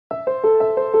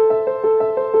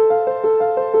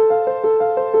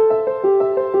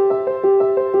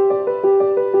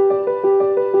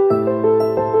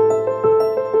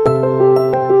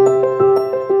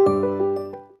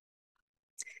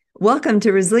Welcome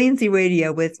to Resiliency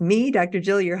Radio with me, Dr.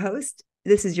 Jill, your host.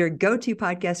 This is your go-to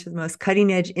podcast for the most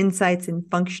cutting-edge insights in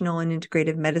functional and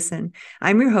integrative medicine.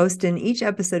 I'm your host, and each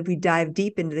episode we dive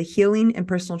deep into the healing and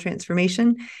personal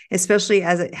transformation, especially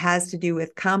as it has to do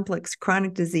with complex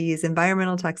chronic disease,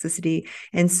 environmental toxicity,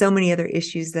 and so many other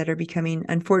issues that are becoming,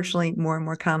 unfortunately, more and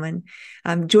more common.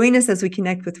 Join us as we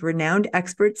connect with renowned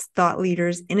experts, thought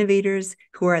leaders, innovators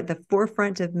who are at the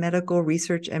forefront of medical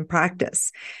research and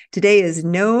practice. Today is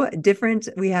no different.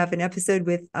 We have an episode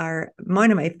with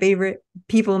one of my favorite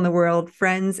people in the world,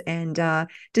 friends, and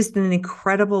just an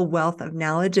incredible wealth of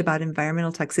knowledge about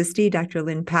environmental toxicity, Dr.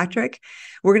 Lyn Patrick.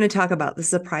 We're going to talk about the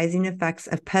surprising effects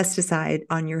of pesticide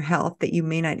on your health that you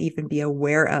may not even be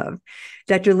aware of.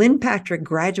 Dr. Lyn Patrick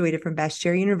graduated from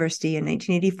Bastyr University in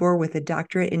 1984 with a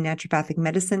doctorate in naturopathic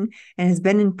medicine and has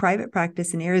been in private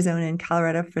practice in Arizona and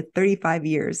Colorado for 35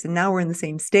 years. And now we're in the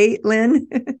same state, Lyn.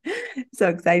 So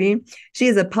exciting. She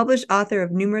is a published author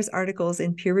of numerous articles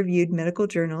in peer-reviewed medical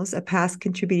journals, a past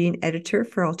contributing editor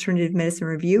for Alternative Medicine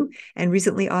Review, and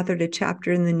recently authored a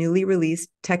chapter in the newly released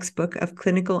textbook of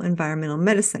clinical environmental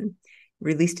medicine,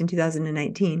 released in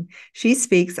 2019. She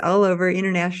speaks all over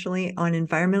internationally on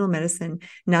environmental medicine,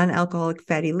 non-alcoholic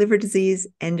fatty liver disease,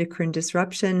 endocrine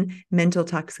disruption, metal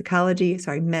toxicology, and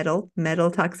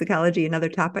other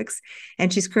topics.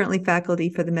 And she's currently faculty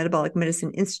for the Metabolic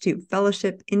Medicine Institute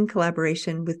Fellowship in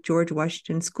collaboration with George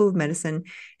Washington School of Medicine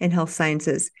and Health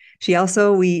Sciences.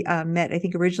 We met, I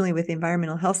think, originally with the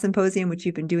Environmental Health Symposium, which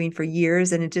you've been doing for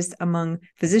years. And it just among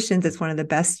physicians, it's one of the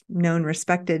best known,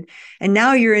 respected. And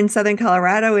now you're in Southern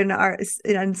Colorado in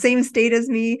the same state as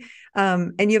me.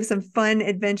 And you have some fun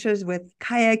adventures with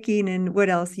kayaking and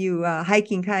what else?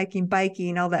 Hiking, kayaking,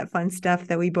 biking, all that fun stuff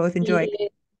that we both enjoy.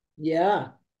 Yeah.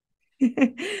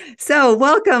 So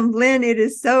welcome, Lyn. It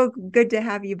is so good to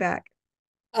have you back.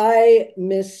 I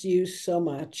miss you so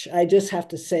much. I just have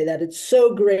to say that it's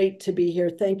so great to be here.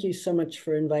 Thank you so much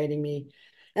for inviting me.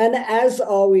 And as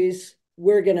always,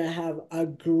 we're going to have a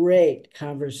great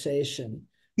conversation.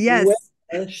 Where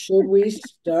Yes. should we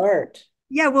start?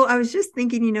 Yeah, well, I was just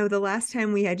thinking, the last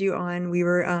time we had you on, we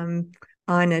were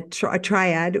on a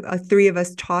triad, three of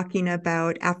us talking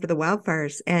about after the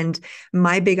wildfires. And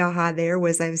my big aha there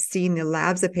was I was seeing the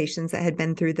labs of patients that had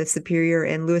been through the Superior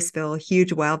and Louisville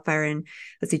huge wildfire in,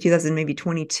 let's see, 2000, maybe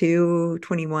 22,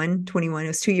 21, 21. It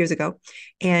was 2 years ago.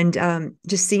 And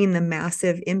just seeing the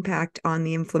massive impact on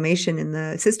the inflammation in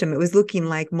the system. It was looking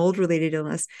like mold-related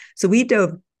illness. So we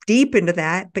dove deep into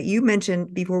that, but you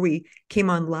mentioned before we came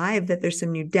on live that there's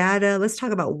some new data. Let's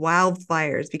talk about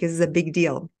wildfires because it's a big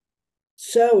deal.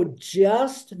 So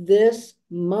just this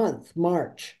month,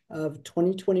 March of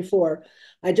 2024,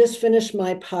 I just finished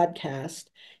my podcast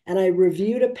and I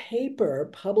reviewed a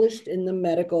paper published in the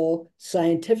medical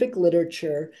scientific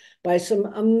literature by some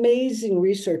amazing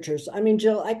researchers. I mean,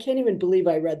 Jill, I can't even believe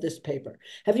I read this paper.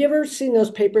 Have you ever seen those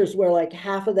papers where like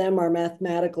half of them are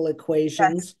mathematical Yes.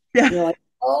 equations? Yeah. And you're like,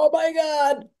 oh my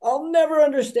God, I'll never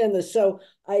understand this. So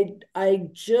I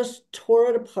just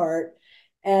tore it apart,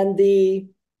 and the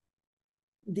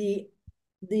the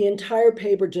entire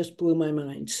paper just blew my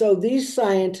mind. So these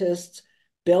scientists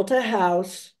built a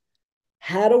house,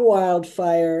 had a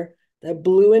wildfire that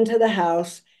blew into the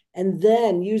house, and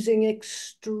then using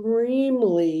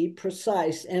extremely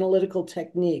precise analytical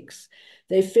techniques,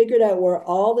 they figured out where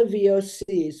all the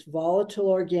VOCs, volatile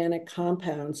organic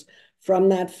compounds, from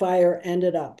that fire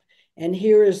ended up. And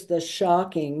here is the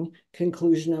shocking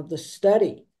conclusion of the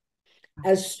study.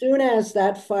 As soon as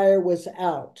that fire was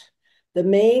out, the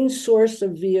main source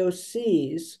of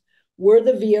VOCs were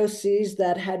the VOCs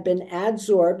that had been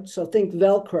adsorbed, so think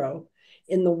Velcro,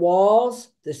 in the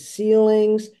walls, the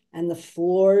ceilings, and the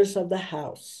floors of the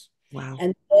house. Wow.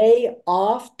 And they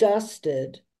off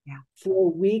dusted Yeah.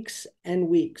 for weeks and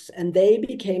weeks, and they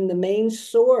became the main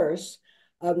source.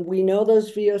 We know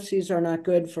those VOCs are not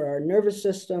good for our nervous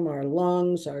system, our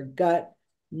lungs, our gut,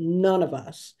 none of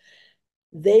us.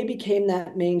 They became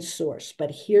that main source.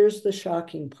 But here's the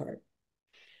shocking part.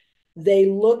 They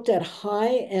looked at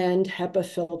high-end HEPA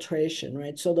filtration,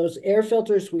 right? So those air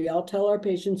filters we all tell our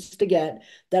patients to get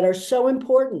that are so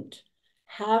important.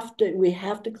 We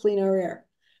have to clean our air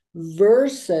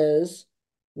versus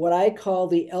what I call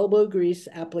the elbow grease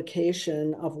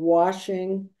application of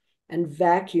washing and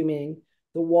vacuuming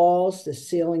the walls, the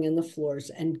ceiling, and the floors.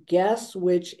 And guess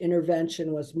which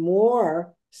intervention was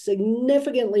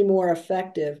significantly more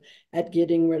effective at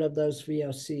getting rid of those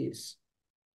VOCs?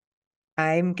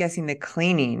 I'm guessing the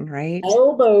cleaning, right?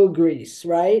 Elbow grease,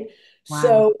 right? Wow.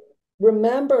 So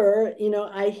remember,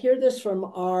 I hear this from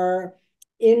our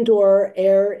indoor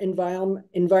air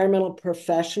environmental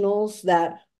professionals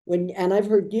that, and I've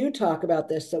heard you talk about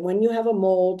this, that when you have a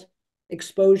mold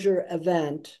exposure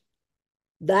event,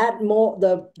 that mold,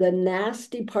 the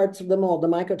nasty parts of the mold, the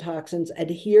mycotoxins,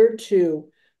 adhere to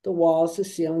the walls, the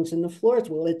ceilings, and the floors.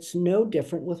 Well, it's no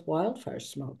different with wildfire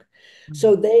smoke.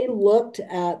 So they looked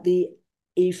at the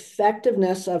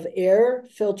effectiveness of air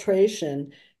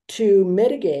filtration to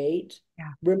mitigate,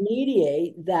 Yeah.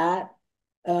 remediate that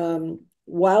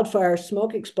wildfire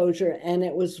smoke exposure. And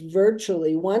it was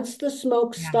virtually, once the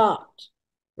smoke Yeah. stopped,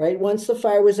 right? Once the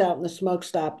fire was out and the smoke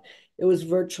stopped, it was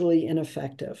virtually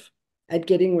ineffective at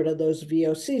getting rid of those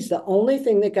VOCs. The only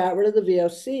thing that got rid of the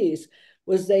VOCs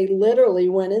was they literally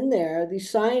went in there, these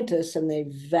scientists, and they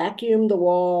vacuumed the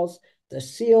walls, the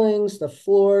ceilings, the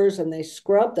floors, and they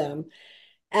scrubbed them.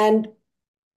 And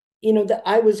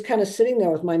I was kind of sitting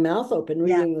there with my mouth open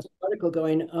Yeah. reading this article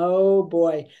going, oh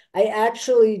boy. I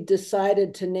actually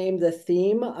decided to name the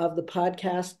theme of the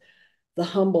podcast the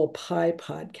Humble Pie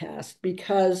Podcast,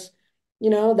 because,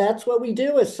 that's what we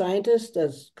do as scientists,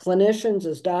 as clinicians,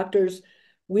 as doctors.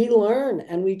 We learn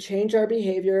and we change our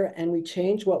behavior and we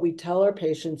change what we tell our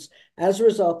patients as a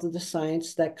result of the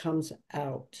science that comes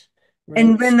out,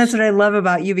 And right? Ben, that's what I love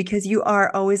about you, because you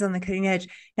are always on the cutting edge.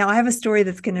 Now, I have a story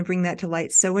that's going to bring that to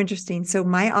light. So interesting. So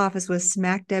my office was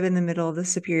smack dab in the middle of the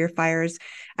Superior fires.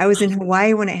 I was in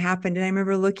Hawaii when it happened. And I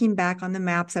remember looking back on the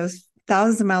maps. I was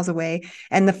thousands of miles away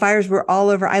and the fires were all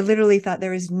over. I literally thought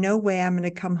there is no way I'm going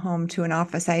to come home to an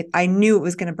office. I knew it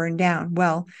was going to burn down.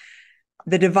 Well,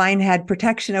 the divine had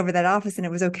protection over that office and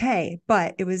it was okay,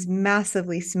 but it was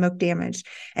massively smoke damaged.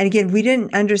 And again, we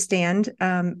didn't understand.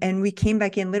 And we came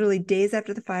back in literally days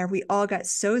after the fire. We all got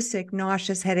so sick,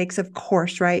 nauseous, headaches, of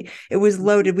course, right? It was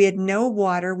loaded. We had no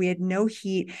water, we had no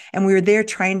heat, and we were there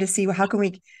trying to see, well, how can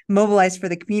we mobilize for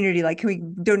the community? Like, can we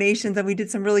donations? And we did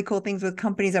some really cool things with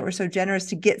companies that were so generous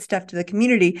to get stuff to the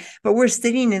community. But we're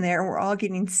sitting in there and we're all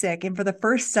getting sick. And for the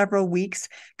first several weeks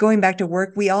going back to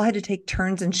work, we all had to take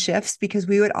turns and shifts because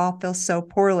we would all feel so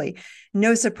poorly.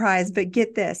 No surprise, but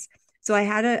get this. So I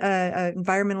had a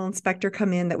environmental inspector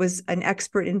come in that was an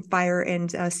expert in fire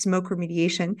and smoke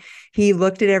remediation. He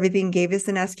looked at everything, gave us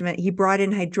an estimate. He brought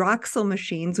in hydroxyl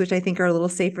machines, which I think are a little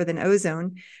safer than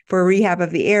ozone for rehab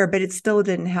of the air, but it still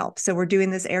didn't help. So we're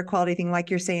doing this air quality thing, like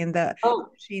you're saying, the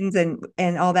machines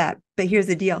and all that. But here's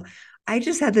the deal. I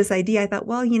just had this idea. I thought,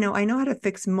 well, I know how to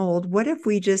fix mold. What if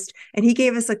we just, and he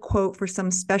gave us a quote for some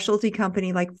specialty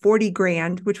company, like 40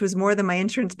 grand, which was more than my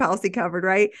insurance policy covered,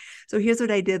 right? So here's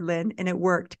what I did, Lynn, and it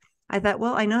worked. I thought,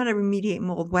 well, I know how to remediate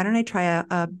mold. Why don't I try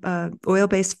a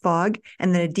oil-based fog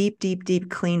and then a deep, deep, deep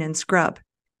clean and scrub?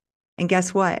 And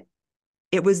guess what?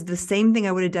 It was the same thing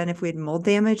I would have done if we had mold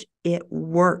damage. It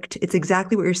worked. It's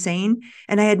exactly what you're saying.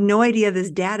 And I had no idea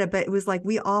this data, but it was like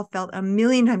we all felt a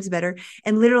million times better.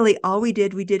 And literally all we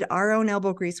did our own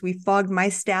elbow grease. We fogged, my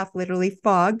staff literally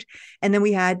fogged. And then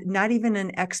we had not even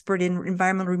an expert in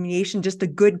environmental remediation, just a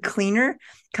good cleaner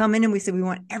come in. And we said, we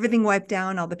want everything wiped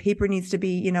down. All the paper needs to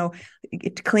be,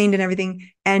 cleaned and everything.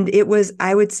 And it was,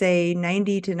 I would say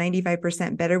 90 to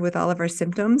 95% better with all of our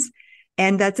symptoms.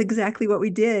 And that's exactly what we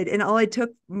did. And all I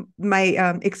took,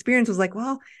 my experience was like,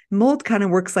 well, mold kind of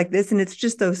works like this. And it's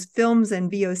just those films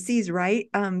and VOCs, right?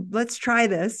 Let's try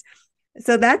this.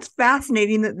 So that's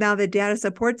fascinating that now the data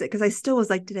supports it, because I still was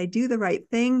like, did I do the right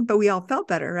thing? But we all felt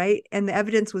better, right? And the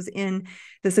evidence was in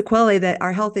the sequelae that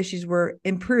our health issues were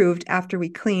improved after we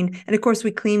cleaned. And of course,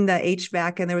 we cleaned the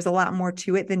HVAC and there was a lot more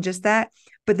to it than just that.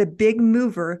 But the big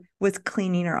mover was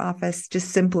cleaning our office,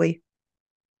 just simply.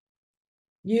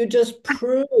 You just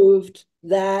proved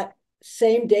that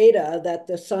same data that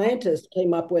the scientists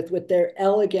came up with their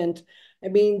elegant, I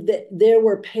mean, there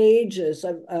were pages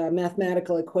of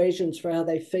mathematical equations for how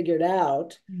they figured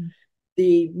out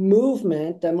the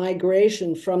movement, the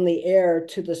migration from the air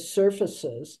to the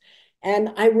surfaces.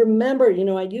 And I remember,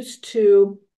 I used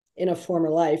to, in a former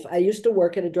life, I used to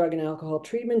work at a drug and alcohol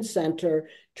treatment center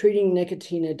treating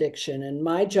nicotine addiction. And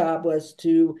my job was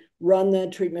to run the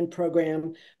treatment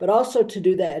program, but also to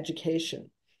do the education.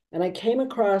 And I came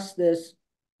across this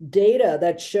data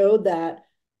that showed that,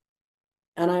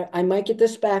 and I might get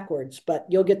this backwards, but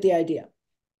you'll get the idea.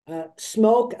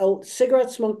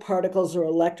 Cigarette smoke particles are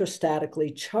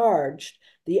electrostatically charged,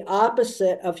 the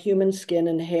opposite of human skin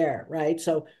and hair, right?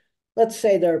 So let's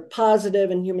say they're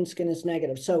positive and human skin is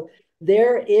negative. So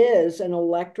there is an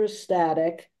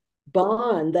electrostatic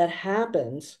bond that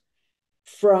happens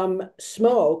from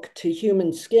smoke to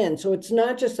human skin. So it's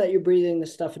not just that you're breathing the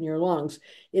stuff in your lungs,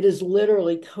 it is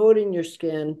literally coating your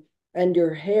skin and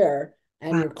your hair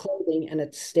and Wow. your clothing, and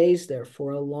it stays there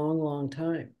for a long, long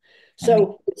time. That makes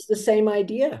So it's the same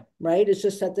idea, right? It's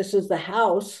just that this is the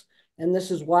house And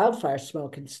this is wildfire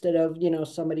smoke instead of,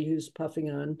 somebody who's puffing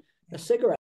on a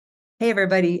cigarette. Hey,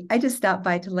 everybody. I just stopped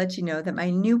by to let you know that my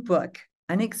new book,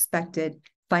 Unexpected: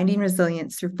 Finding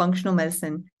Resilience Through Functional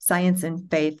Medicine, Science, and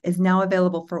Faith, is now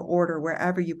available for order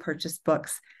wherever you purchase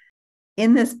books.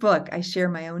 In this book, I share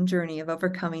my own journey of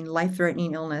overcoming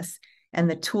life-threatening illness and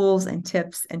the tools and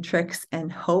tips and tricks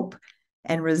and hope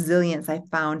and resilience I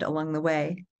found along the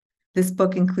way. This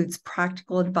book includes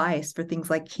practical advice for things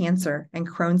like cancer and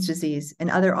Crohn's disease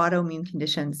and other autoimmune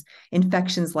conditions,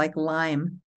 infections like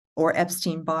Lyme or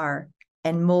Epstein-Barr,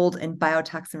 and mold and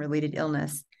biotoxin-related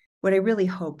illness. What I really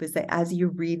hope is that as you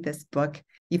read this book,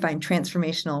 you find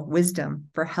transformational wisdom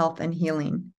for health and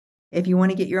healing. If you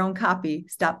want to get your own copy,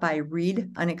 stop by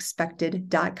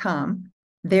readunexpected.com.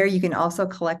 There you can also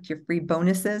collect your free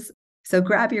bonuses. So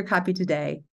grab your copy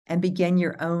today and begin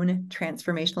your own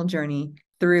transformational journey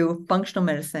through functional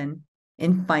medicine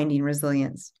in finding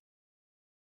resilience.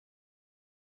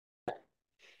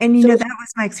 And, that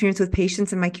was my experience with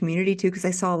patients in my community, too, because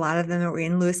I saw a lot of them that were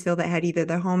in Louisville that had either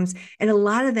their homes, and a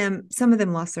lot of them, some of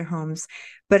them lost their homes,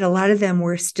 but a lot of them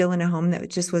were still in a home that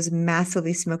just was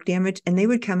massively smoke damaged. And they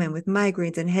would come in with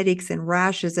migraines and headaches and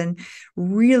rashes and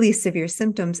really severe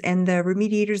symptoms. And the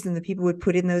remediators and the people would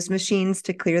put in those machines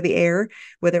to clear the air,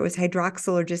 whether it was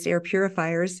hydroxyl or just air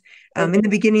purifiers. In the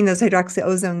beginning, those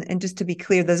hydroxy-ozone, and just to be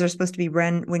clear, those are supposed to be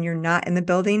run when you're not in the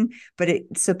building, but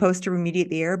it's supposed to remediate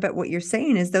the air. But what you're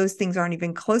saying is those things aren't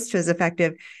even close to as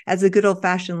effective as a good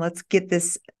old-fashioned, let's get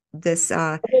this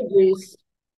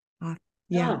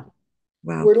yeah.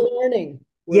 Wow. We're learning.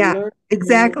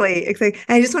 Exactly. And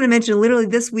I just want to mention, literally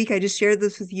this week, I just shared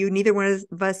this with you. Neither one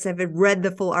of us have read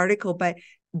the full article, but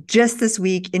just this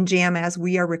week in JAMA, as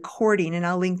we are recording, and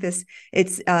I'll link this,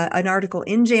 it's an article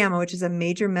in JAMA, which is a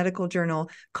major medical journal,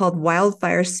 called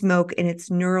Wildfire Smoke and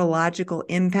Its Neurological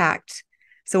Impact.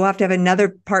 So we'll have to have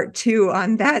another part 2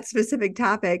 on that specific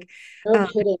topic. No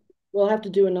kidding. We'll have to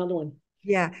do another one.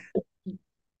 Yeah.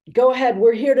 Go ahead.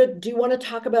 We're here do you want to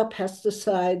talk about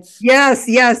pesticides? Yes.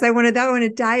 I want to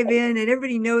dive in. And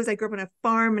everybody knows I grew up on a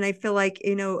farm, and I feel like,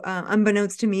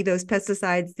 unbeknownst to me, those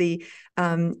pesticides, the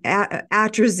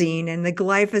atrazine and the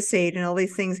glyphosate and all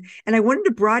these things. And I wanted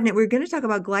to broaden it. We're going to talk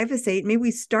about glyphosate. Maybe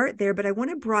we start there, but I want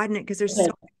to broaden it because there's so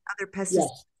many other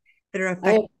pesticides that are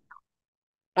affecting.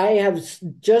 I have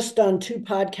just done 2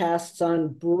 podcasts on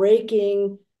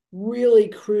breaking really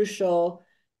crucial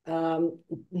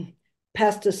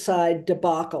pesticide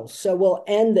debacle. So we'll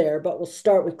end there, but we'll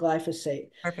start with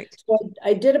glyphosate. Perfect. So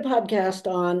I did a podcast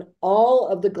on all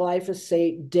of the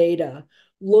glyphosate data,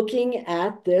 looking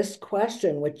at this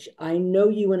question, which I know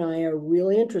you and I are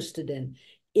really interested in.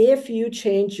 If you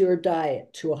change your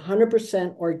diet to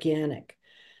 100% organic,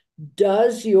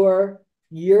 does your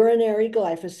urinary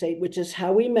glyphosate, which is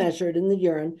how we measure it in the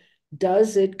urine,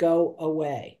 does it go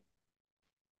away?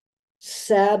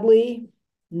 Sadly,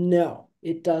 no,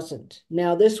 it doesn't.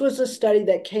 Now, this was a study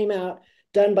that came out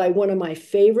done by one of my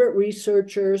favorite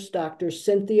researchers, Dr.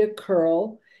 Cynthia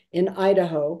Curl in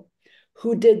Idaho,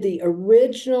 who did the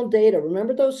original data.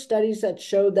 Remember those studies that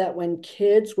showed that when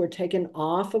kids were taken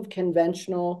off of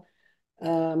conventional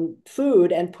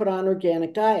food and put on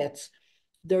organic diets,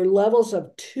 their levels of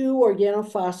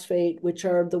 2-organophosphate, which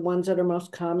are the ones that are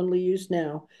most commonly used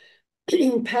now,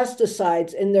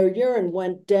 pesticides in their urine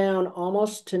went down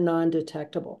almost to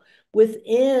non-detectable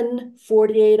within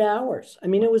 48 hours. I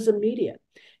mean, it was immediate.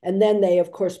 And then they,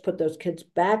 of course, put those kids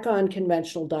back on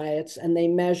conventional diets, and they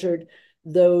measured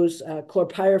those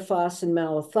chlorpyrifos and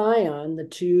malathion, the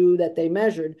 2 that they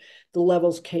measured, the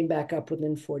levels came back up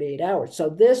within 48 hours.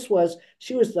 So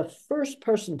she was the first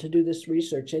person to do this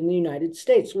research in the United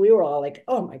States. We were all like,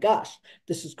 oh my gosh,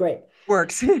 this is great.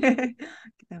 Works.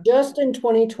 Just in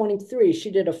 2023,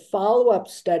 she did a follow-up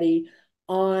study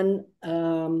on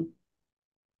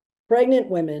pregnant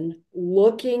women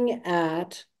looking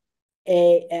at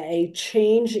a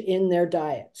change in their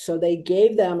diet. So they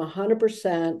gave them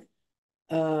 100%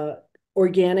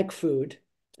 organic food,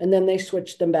 and then they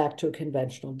switched them back to a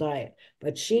conventional diet.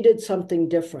 But she did something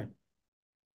different.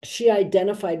 She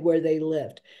identified where they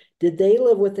lived. Did they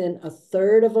live within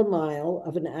 1/3 of a mile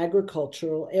of an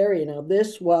agricultural area? Now,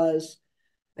 this was,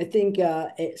 I think,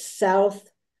 south,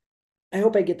 I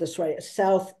hope I get this right,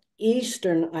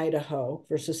 southeastern Idaho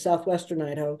versus southwestern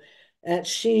Idaho. And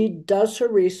she does her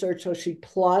research, so she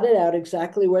plotted out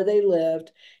exactly where they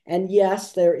lived. And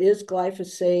yes, there is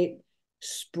glyphosate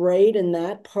sprayed in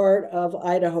that part of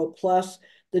Idaho, plus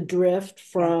the drift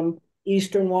from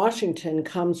eastern Washington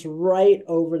comes right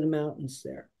over the mountains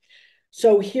there.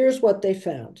 So here's what they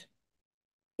found.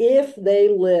 If they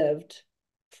lived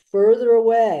further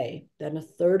away than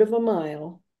 1/3 of a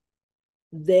mile,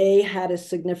 they had a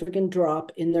significant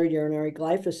drop in their urinary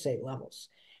glyphosate levels.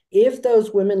 If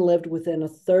those women lived within a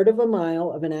third of a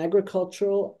mile of an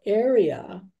agricultural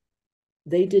area,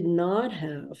 they did not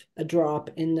have a drop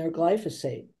in their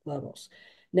glyphosate levels.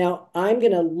 Now, I'm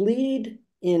going to lead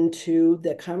into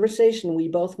the conversation we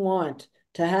both want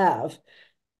to have.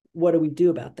 What do we do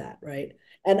about that, right?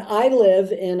 And I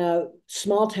live in a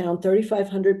small town,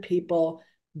 3,500 people.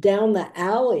 Down the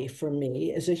alley from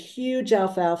me is a huge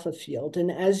alfalfa field.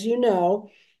 And as you know,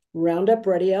 Roundup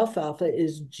Ready alfalfa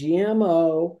is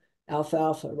GMO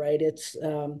alfalfa, right? It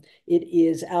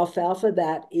is alfalfa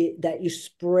that you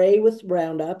spray with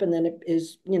Roundup, and then it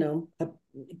is,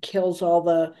 kills all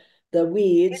the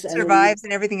weeds, It and then survives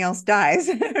and everything else dies,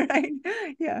 right?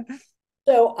 Yeah.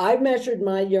 so I've measured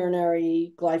my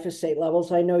urinary glyphosate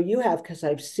levels. I know you have because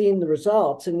I've seen the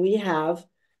results, and we've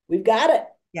got it.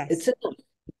 Yes. It's enough.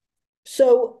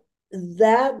 So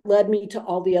that led me to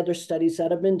all the other studies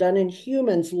that have been done in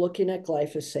humans looking at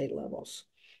glyphosate levels.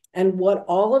 And what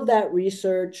all of that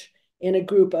research in a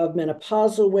group of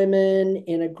menopausal women,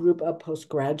 in a group of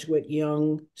postgraduate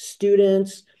young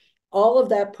students, all of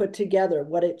that put together,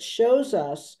 what it shows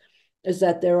us is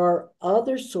that there are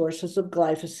other sources of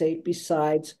glyphosate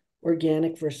besides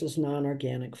organic versus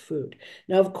non-organic food.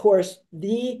 Now, of course,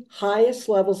 the highest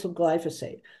levels of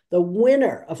glyphosate, the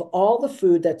winner of all the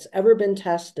food that's ever been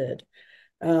tested,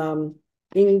 and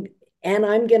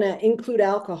I'm going to include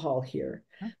alcohol here,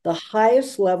 the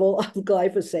highest level of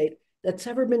glyphosate that's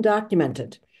ever been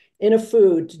documented in a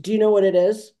food. Do you know what it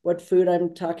is? What food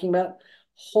I'm talking about?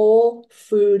 Whole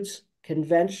foods,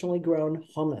 conventionally grown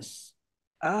hummus.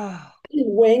 Oh,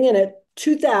 Weighing in at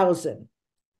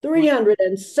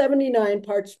 2,379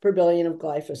 parts per billion of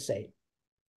glyphosate.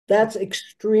 That's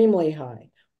extremely high.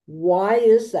 Why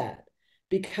is that?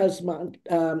 Because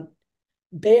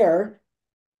Bayer,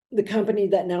 the company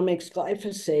that now makes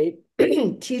glyphosate,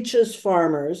 teaches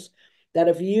farmers that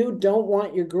if you don't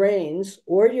want your grains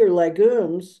or your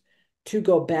legumes to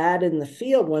go bad in the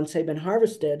field once they've been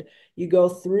harvested, you go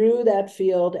through that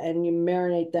field and you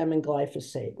marinate them in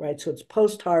glyphosate, right? So it's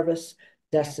post-harvest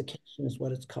desiccation is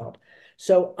what it's called.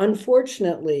 So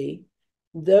unfortunately,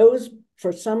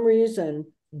 for some reason,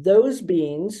 those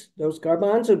beans, those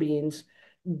garbanzo beans,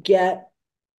 get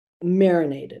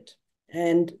marinated,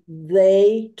 and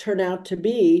they turn out to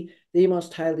be the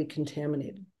most highly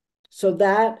contaminated. So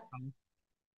that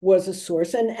was a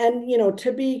source. And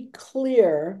to be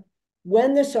clear,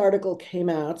 when this article came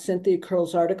out, Cynthia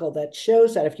Curl's article that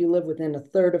shows that if you live within a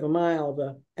third of a mile of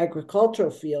an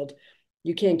agricultural field,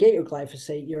 you can't get your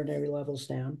glyphosate urinary levels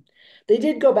down. They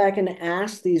did go back and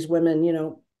ask these women,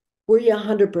 were you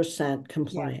 100% yeah.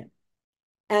 compliant?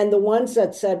 And the ones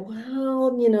that said,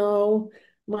 well,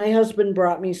 my husband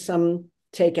brought me some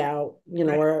takeout,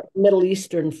 Right. or Middle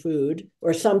Eastern food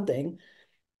or something.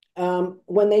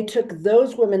 When they took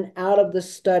those women out of the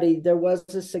study, there was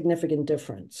a significant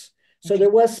difference. So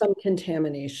there was some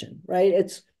contamination, right?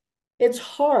 It's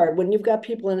hard when you've got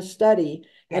people in a study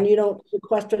Yeah. and you don't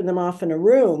sequester them off in a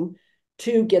room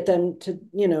to get them to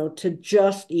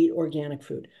just eat organic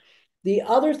food. The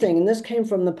other thing, and this came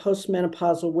from the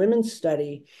postmenopausal women's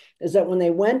study, is that when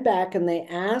they went back and they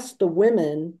asked the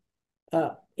women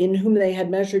in whom they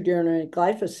had measured urinary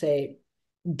glyphosate,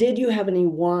 did you have any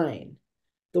wine?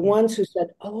 The Yeah. ones who said,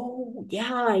 oh,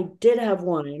 yeah, I did have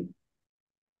wine,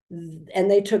 and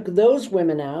they took those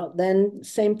women out, then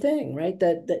same thing, right?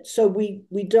 So we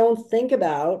don't think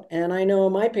about, and I know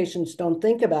my patients don't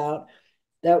think about,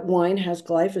 that wine has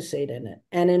glyphosate in it.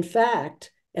 And in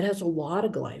fact, it has a lot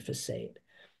of glyphosate.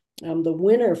 The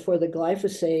winner for the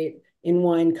glyphosate in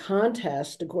wine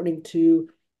contest, according to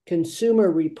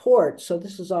Consumer Reports, so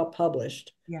this is all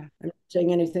published. Yeah. I'm not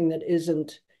saying anything that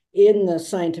isn't in the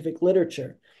scientific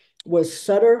literature, was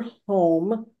Sutter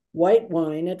Home white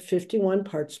wine at 51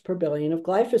 parts per billion of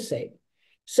glyphosate.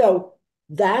 So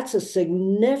that's a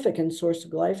significant source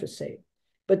of glyphosate.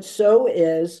 But so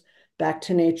is Back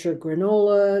to Nature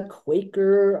granola,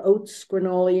 Quaker oats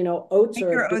granola. Oats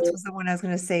are a Quaker big. oats was the one I was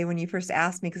going to say when you first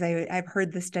asked me, because I've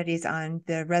heard the studies on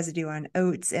the residue on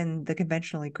oats and the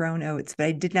conventionally grown oats, but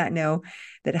I did not know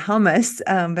that hummus,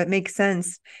 but makes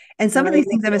sense. And some of these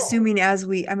things I'm assuming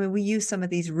we use some of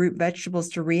these root vegetables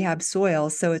to rehab soil.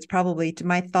 So it's probably, to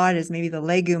my thought is maybe the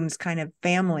legumes kind of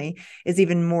family is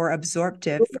even more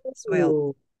absorptive for the soil,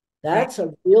 Ooh, right? that's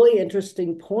a really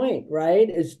interesting point, right?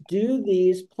 Is do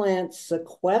these plants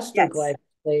sequester Yes.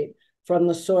 glyphosate from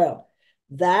the soil? I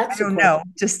That's a don't question know.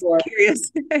 Just for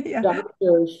curious. Yeah.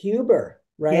 Dr. Huber,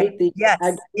 Yeah. right? The Yes.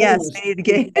 Yes. agronomist. We need to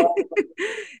get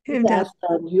We've him to, asked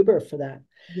Huber for that.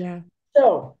 yeah.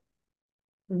 So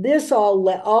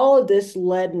all of this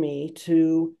led me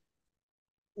to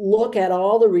look at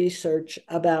all the research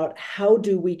about how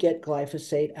do we get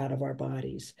glyphosate out of our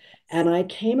bodies. And I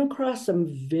came across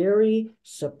some very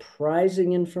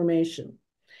surprising information.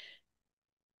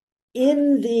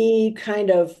 In the kind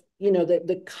of,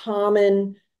 the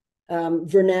common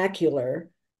vernacular,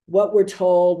 what we're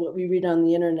told, what we read on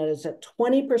the internet is that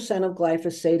 20% of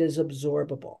glyphosate is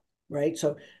absorbable, right?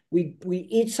 So we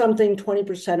eat something,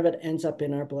 20% of it ends up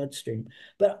in our bloodstream.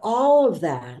 But all of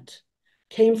that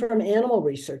came from animal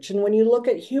research. And when you look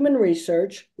at human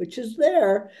research, which is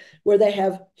there, where they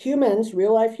have humans,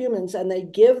 real life humans, and they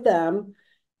give them,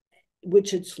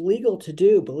 which it's legal to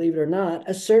do, believe it or not,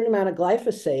 a certain amount of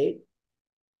glyphosate,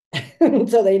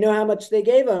 so they know how much they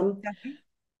gave them,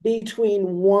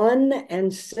 between 1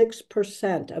 and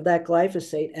 6% of that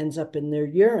glyphosate ends up in their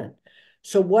urine.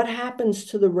 So what happens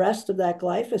to the rest of that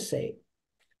glyphosate?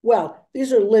 Well,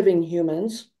 these are living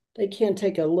humans. They can't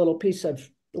take a little piece of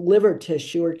liver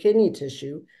tissue or kidney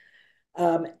tissue.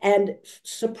 And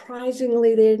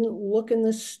surprisingly, they didn't look in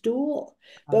the stool.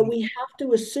 But we have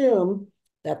to assume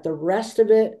that the rest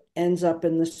of it ends up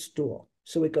in the stool.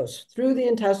 So it goes through the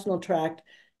intestinal tract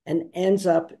and ends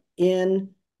up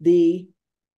in the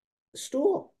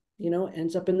stool,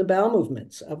 ends up in the bowel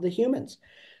movements of the humans.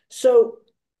 So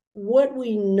what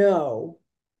we know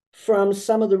from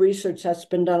some of the research that's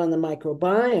been done on the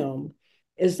microbiome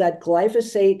is that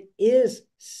glyphosate is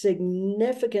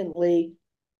significantly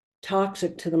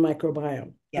toxic to the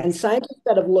microbiome. Yes. And scientists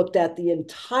that have looked at the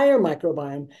entire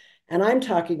microbiome, and I'm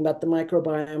talking about the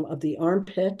microbiome of the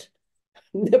armpit,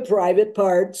 the private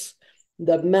parts,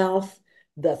 the mouth,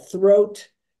 the throat,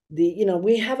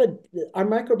 we have our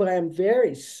microbiome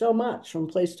varies so much from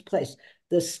place to place.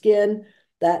 The skin,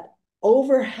 that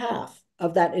over half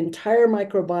of that entire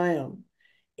microbiome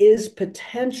is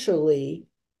potentially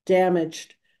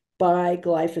damaged by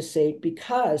glyphosate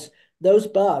because those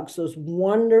bugs, those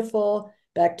wonderful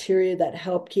bacteria that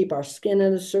help keep our skin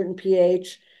at a certain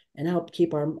pH and help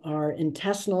keep our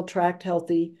intestinal tract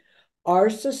healthy, are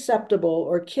susceptible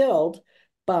or killed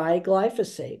by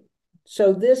glyphosate.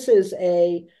 So this is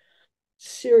a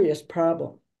serious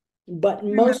problem. But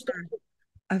most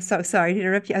I'm so sorry to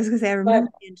interrupt you. I was going to say, I remember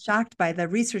being shocked by the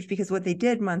research because what they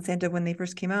did, Monsanto, when they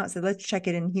first came out, said, let's check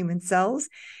it in human cells.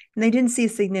 And they didn't see a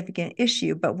significant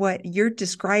issue. But what you're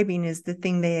describing is the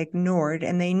thing they ignored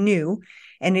and they knew.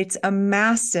 And it's a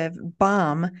massive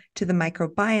bomb to the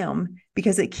microbiome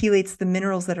because it chelates the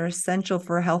minerals that are essential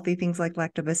for healthy things like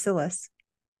lactobacillus.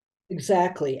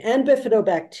 Exactly. And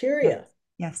bifidobacteria.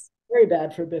 Yes. Very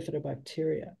bad for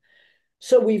bifidobacteria.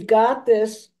 So we've got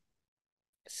this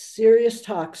serious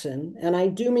toxin, and I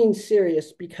do mean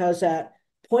serious because at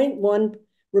 0.1,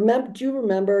 do you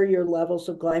remember your levels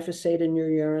of glyphosate in your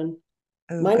urine?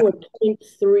 Oh, mine were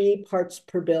 0.3 parts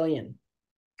per billion.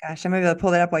 Gosh, I might be able to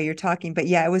pull that up while you're talking, but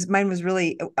yeah, mine was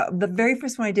really, the very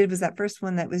first one I did was that first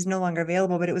one that was no longer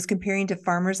available, but it was comparing to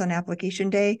farmers on application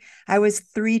day. I was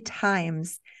 3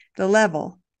 times the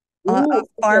level of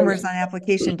farmers on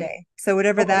application day. So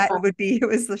whatever that would be, it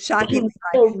was shocking.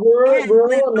 So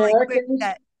rural Americans.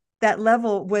 That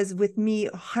level was with me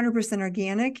 100%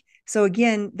 organic. So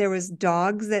again, there was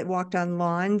dogs that walked on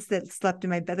lawns that slept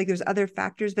in my bed. Like there's other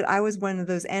factors, but I was one of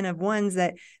those N of ones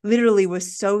that literally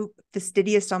was so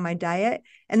fastidious on my diet.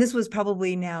 And this was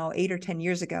probably now 8 or 10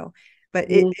 years ago, but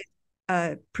it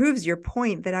proves your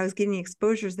point that I was getting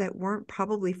exposures that weren't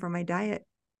probably from my diet.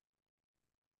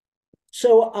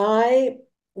 So I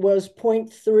was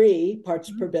 0.3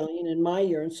 parts per billion in my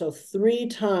urine, so 3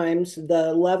 times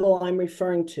the level I'm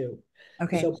referring to.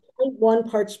 Okay. So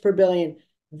 0.1 parts per billion,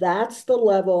 that's the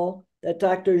level that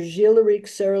Dr. Gilles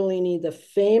Seralini, the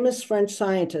famous French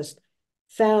scientist,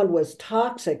 found was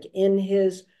toxic in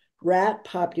his rat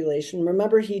population.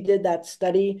 Remember, he did that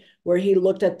study where he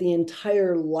looked at the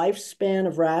entire lifespan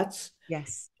of rats?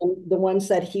 Yes. And the ones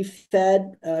that he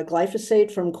fed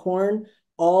glyphosate from corn,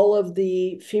 all of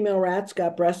the female rats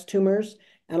got breast tumors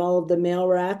and all of the male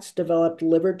rats developed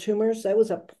liver tumors. That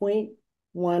was a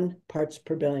 0.1 parts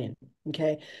per billion,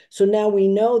 okay? So now we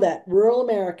know that rural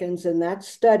Americans in that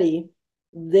study,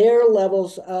 their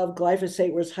levels of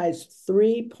glyphosate were as high as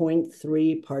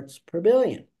 3.3 parts per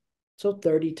billion. So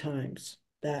 30 times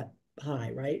that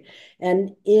high, right?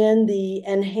 And in the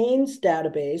NHANES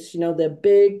database, the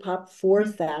big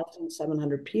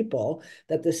 4,700 people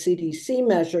that the CDC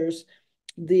measures,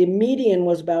 the median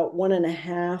was about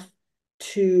 1.5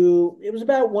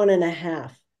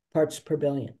 parts per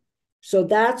billion. So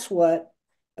that's what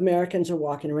Americans are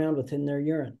walking around with in their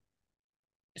urine.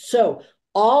 So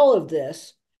all of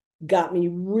this got me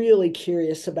really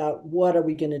curious about what are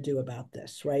we going to do about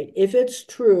this, right? If it's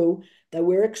true that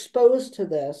we're exposed to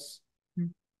this,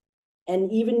 Mm.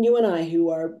 and even you and I, who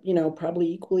are, probably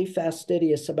equally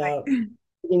fastidious about Right.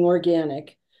 eating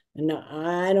organic, and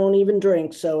I don't even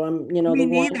drink, so I'm, the Me wine.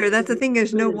 neither. That's the thing.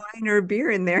 There's no wine or beer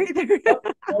in there either. No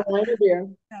wine or beer,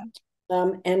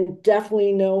 Yeah. and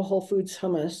definitely no Whole Foods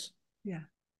hummus. Yeah.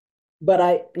 But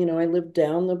I live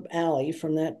down the alley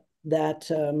from that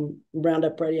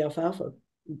Roundup Ready alfalfa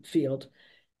field.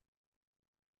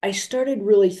 I started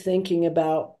really thinking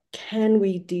about, can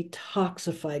we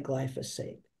detoxify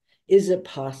glyphosate? Is it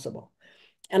possible?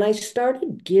 And I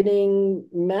started getting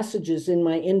messages in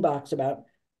my inbox about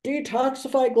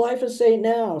detoxify glyphosate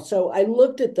now. So I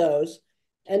looked at those,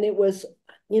 and it was,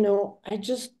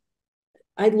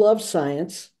 I love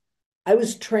science. I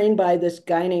was trained by this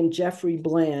guy named Jeffrey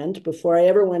Bland before I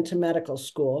ever went to medical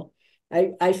school.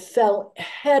 I fell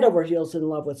head over heels in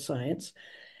love with science.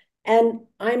 And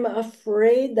I'm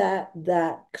afraid that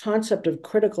that concept of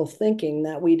critical thinking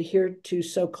that we adhere to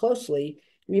so closely,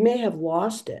 we may have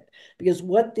lost it, because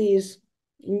what these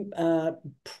uh,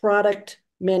 product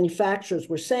manufacturers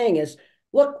were saying is,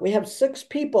 look, we have 6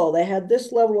 people. They had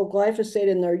this level of glyphosate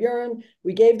in their urine.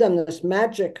 We gave them this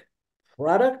magic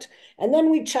product, and then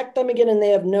we checked them again, and they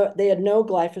had no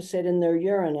glyphosate in their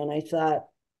urine. And I thought,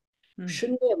 Mm.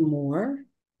 shouldn't they have more?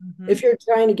 Mm-hmm. If you're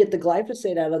trying to get the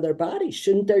glyphosate out of their body,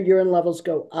 shouldn't their urine levels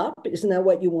go up? Isn't that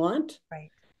what you want? Right.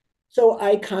 So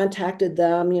I contacted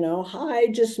them, hi,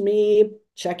 just me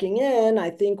checking in. I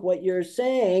think what you're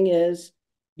saying is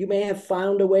you may have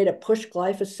found a way to push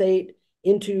glyphosate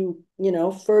into,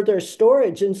 further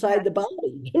storage Yeah. inside the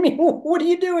body. I mean, what are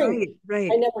you doing? Right.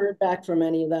 I Right. never heard back from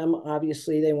any of them.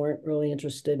 Obviously, they weren't really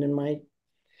interested in my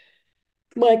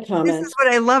This is comments. what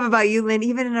I love about you, Lynn.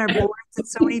 Even in our boards and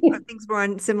so many things we're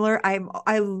on similar.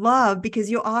 I love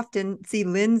because you'll often see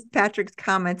Lynn Patrick's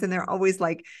comments and they're always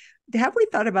like, have we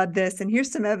thought about this? And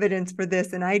here's some evidence for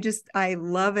this. And I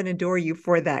love and adore you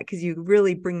for that because you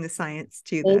really bring the science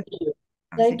to the Thank you.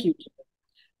 Thank conversation. you.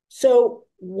 So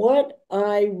what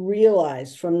I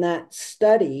realized from that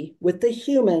study with the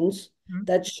humans Mhm.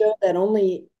 that showed that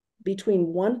only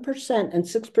between 1% and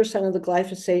 6% of the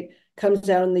glyphosate comes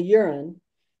out in the urine.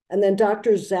 And then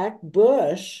Dr. Zach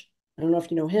Bush, I don't know if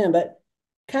you know him, but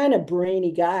kind of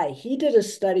brainy guy. He did a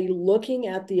study looking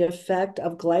at the effect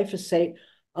of glyphosate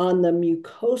on the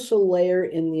mucosal layer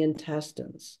in the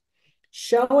intestines,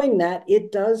 showing that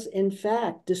it does in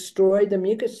fact destroy the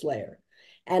mucus layer.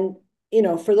 And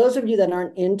for those of you that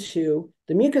aren't into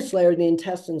the mucus layer of the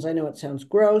intestines, I know it sounds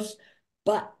gross,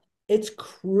 but it's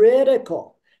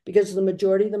critical because the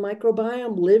majority of the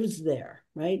microbiome lives there,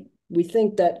 right? We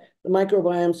think that the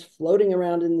microbiome's floating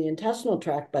around in the intestinal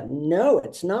tract, but no,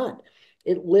 it's not.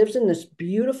 It lives in this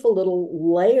beautiful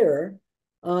little layer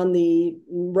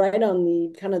right on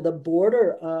the kind of the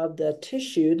border of the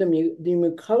tissue, the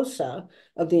mucosa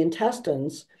of the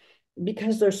intestines,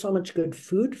 because there's so much good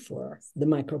food for the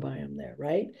microbiome there,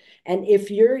 right? And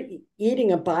if you're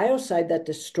eating a biocide that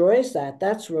destroys that,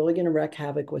 that's really going to wreak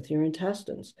havoc with your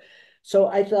intestines. So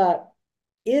I thought,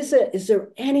 is there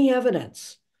any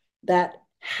evidence that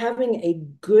having a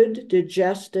good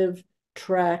digestive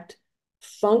tract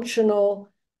functional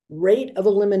rate of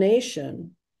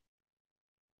elimination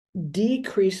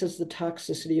decreases the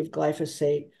toxicity of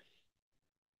glyphosate,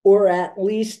 or at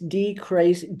least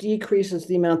decreases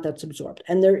the amount that's absorbed?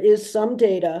 And there is some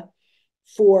data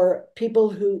for people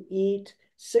who eat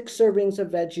 6 servings of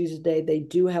veggies a day, they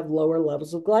do have lower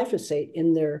levels of glyphosate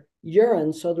in their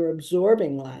urine, so they're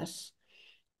absorbing less.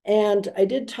 And I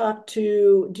did talk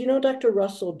to, do you know Dr.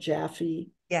 Russell Jaffe?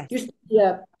 He Yes. used to be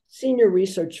a senior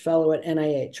research fellow at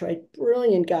NIH, right?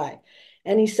 Brilliant guy.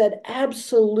 And he said,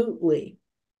 absolutely,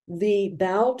 the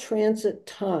bowel transit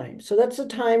time. So that's the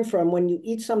time from when you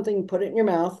eat something, put it in your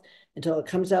mouth until it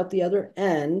comes out the other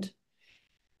end.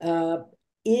 Uh,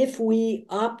 if we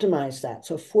optimize that,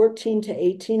 so 14 to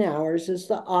 18 hours is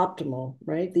the optimal,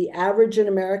 right? The average in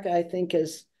America, I think,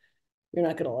 is, you're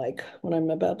not going to like what I'm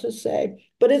about to say,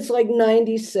 but it's like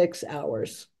 96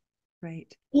 hours.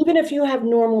 Right. Even if you have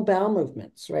normal bowel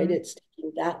movements, right? Mhm. It's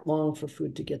taking that long for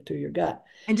food to get through your gut.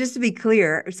 And just to be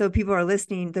clear, so people are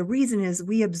listening, the reason is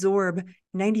we absorb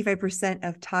 95%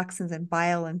 of toxins and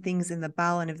bile and things in the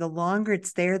bowel. And if the longer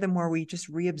it's there, the more we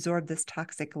just reabsorb this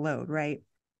toxic load, right?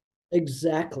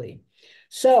 Exactly.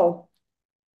 So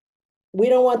we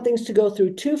don't want things to go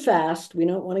through too fast. We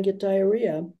don't want to get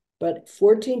diarrhea, but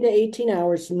 14 to 18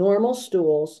 hours, normal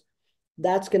stools,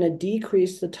 that's going to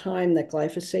decrease the time that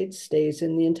glyphosate stays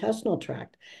in the intestinal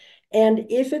tract. And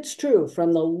if it's true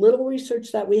from the little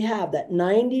research that we have that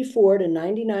 94 to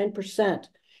 99%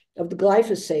 of the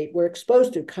glyphosate we're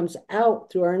exposed to comes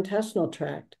out through our intestinal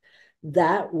tract,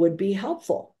 that would be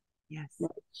helpful. Yes.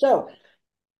 So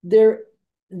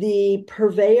the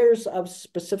purveyors of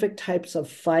specific types of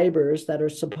fibers that are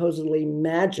supposedly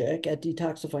magic at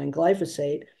detoxifying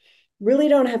glyphosate really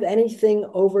don't have anything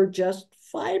over just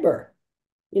fiber,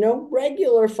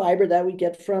 regular fiber that we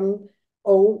get from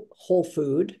whole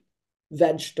food,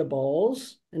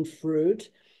 vegetables, and fruit.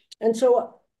 And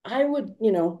so I would,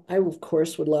 I of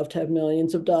course would love to have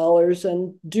millions of dollars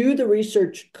and do the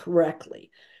research correctly.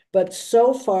 But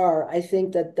so far, I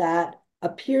think that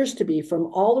appears to be, from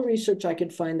all the research I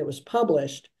could find that was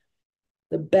published,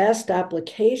 the best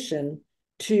application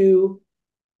to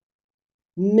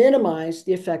minimize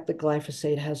the effect that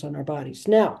glyphosate has on our bodies.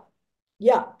 Now,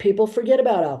 yeah, people forget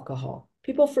about alcohol.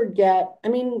 People forget,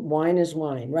 wine is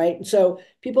wine, right? So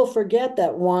people forget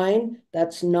that wine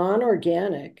that's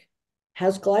non-organic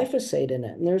has glyphosate in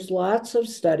it. And there's lots of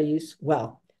studies.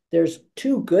 Well, there's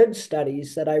two good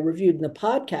studies that I reviewed in the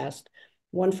podcast,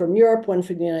 one from Europe, one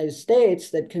from the United States,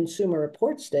 that Consumer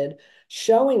Reports did,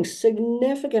 showing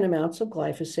significant amounts of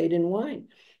glyphosate in wine.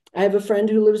 I have a friend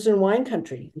who lives in wine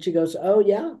country, and she goes, oh,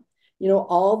 yeah,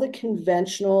 all the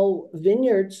conventional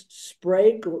vineyards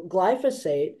spray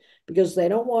glyphosate because they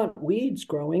don't want weeds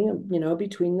growing,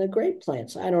 between the grape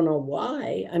plants. I don't know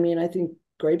why. I think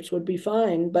grapes would be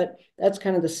fine, but that's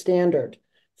kind of the standard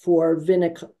for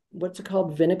what's it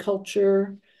called?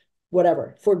 Viniculture,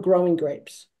 whatever, for growing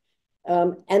grapes.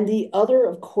 And the other,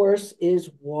 of course, is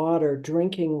water,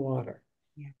 drinking water.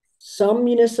 Yeah. Some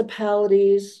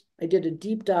municipalities, I did a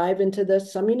deep dive into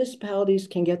this, some municipalities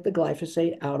can get the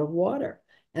glyphosate out of water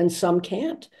and some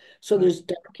can't. So there's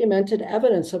documented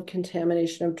evidence of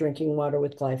contamination of drinking water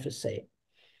with glyphosate.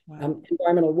 Wow.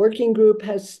 Environmental Working Group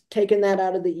has taken that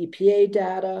out of the EPA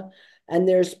data, and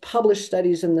there's published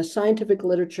studies in the scientific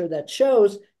literature that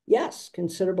shows, yes,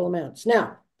 considerable amounts.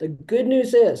 Now, the good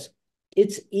news is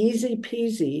it's easy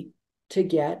peasy to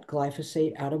get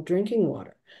glyphosate out of drinking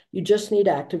water. You just need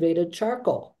activated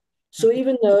charcoal. So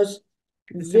even those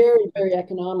very, very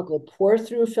economical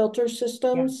pour-through filter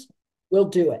systems will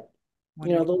do it.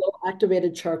 Wonderful. The little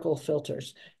activated charcoal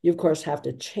filters. You, of course, have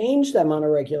to change them on a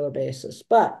regular basis,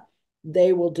 but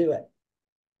they will do it.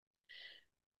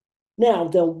 Now,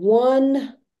 the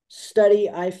one study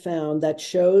I found that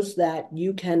shows that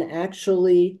you can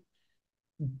actually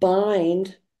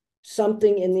bind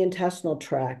something in the intestinal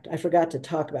tract, I forgot to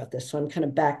talk about this, so I'm kind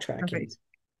of backtracking. Perfect.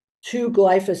 To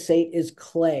glyphosate is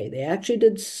clay. They actually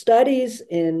did studies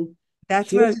in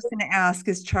That's what I was just going to ask,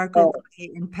 is charcoal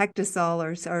clay and pectisol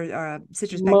or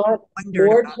citrus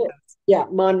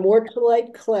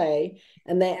Monmortolite clay,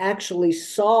 and they actually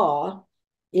saw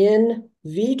in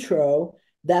vitro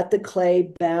that the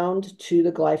clay bound to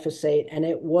the glyphosate, and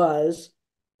it was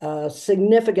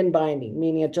significant binding,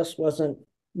 meaning it just wasn't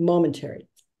momentary.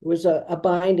 It was a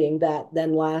binding that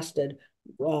then lasted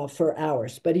for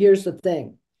hours. But here's the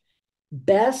thing.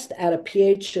 Best at a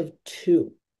pH of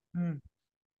 2.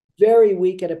 Very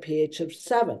weak at a pH of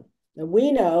 7. And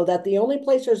we know that the only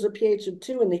place there's a pH of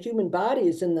 2 in the human body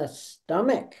is in the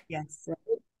stomach. Yes.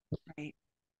 Right.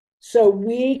 So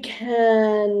we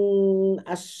can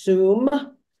assume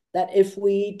that if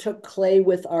we took clay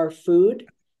with our food,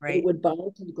 it would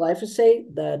bind to the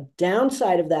glyphosate. The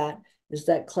downside of that is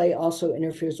that clay also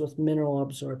interferes with mineral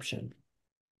absorption.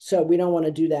 So we don't want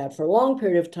to do that for a long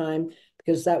period of time,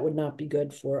 because that would not be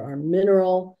good for our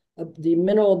the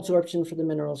mineral absorption for the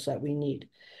minerals that we need.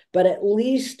 But at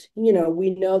least, we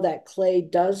know that clay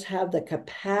does have the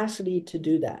capacity to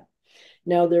do that.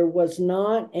 Now, there was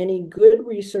not any good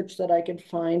research that I could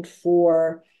find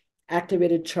for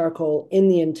activated charcoal in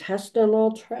the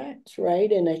intestinal tract,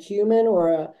 right, in a human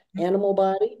or an animal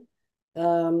body.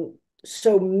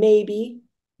 So maybe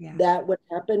that would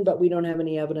happen, but we don't have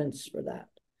any evidence for that.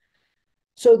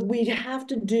 So we have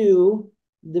to do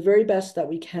the very best that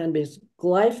we can, because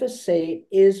glyphosate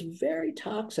is very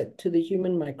toxic to the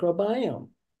human microbiome.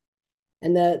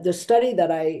 And the study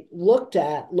that I looked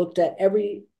at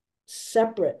every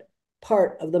separate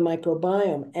part of the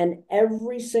microbiome, and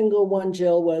every single one,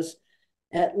 Jill, was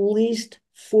at least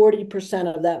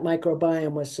 40% of that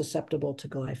microbiome was susceptible to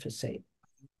glyphosate.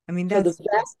 That's the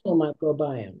vaginal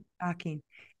microbiome. Shocking.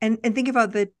 And think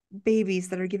about the babies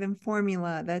that are given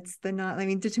formula.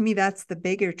 To me, that's the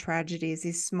bigger tragedy, is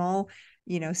these small,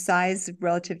 size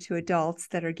relative to adults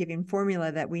that are giving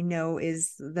formula that we know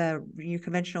is the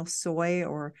conventional soy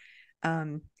or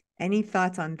any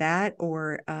thoughts on that?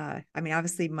 Or,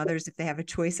 obviously mothers, if they have a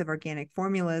choice of organic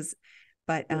formulas,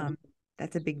 but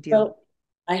that's a big deal. Well,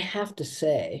 I have to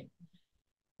say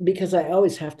because I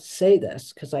always have to say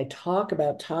this, because I talk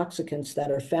about toxicants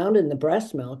that are found in the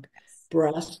breast milk,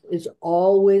 breast is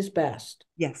always best.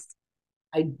 Yes.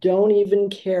 I don't even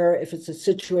care if it's a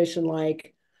situation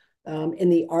like in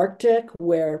the Arctic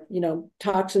where,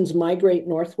 toxins migrate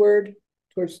northward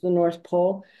towards the North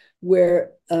Pole,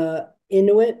 where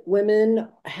Inuit women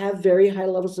have very high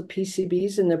levels of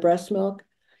PCBs in their breast milk.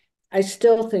 I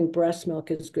still think breast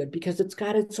milk is good because it's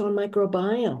got its own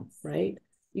microbiome, right?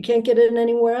 You can't get it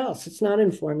anywhere else. It's not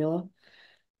in formula.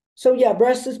 So yeah,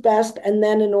 breast is best. And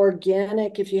then an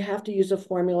organic, if you have to use a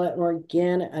formula, an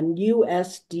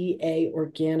USDA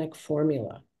organic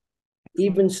formula,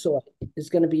 even soy is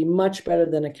going to be much better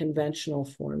than a conventional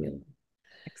formula.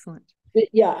 Excellent.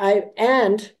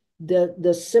 And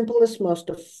the simplest, most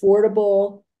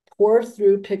affordable pour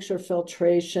through picture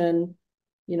filtration,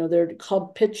 they're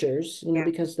called pitchers,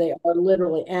 because they are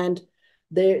literally, and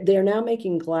they're now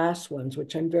making glass ones,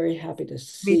 which I'm very happy to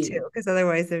see. Me too, because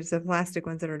otherwise there's the plastic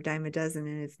ones that are a dime a dozen,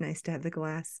 and it's nice to have the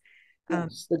glass.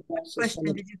 Yes, the glass question,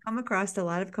 did you come across a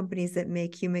lot of companies that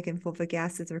make humic and fulvic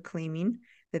acids are claiming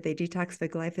that they detox the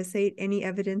glyphosate? Any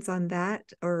evidence on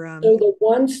that? Or So the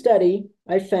one study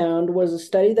I found was a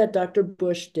study that Dr.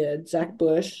 Bush did, Zach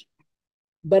Bush,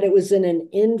 but it was in an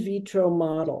in vitro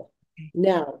model.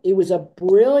 Now, it was a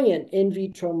brilliant in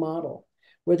vitro model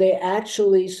where they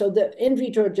actually, so the in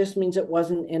vitro just means it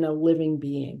wasn't in a living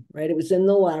being, right? It was in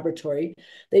the laboratory.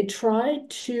 They tried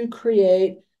to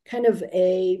create kind of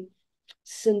a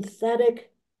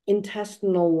synthetic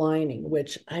intestinal lining,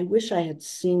 which I wish I had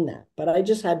seen that, but I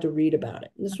just had to read about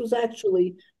it. This was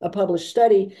actually a published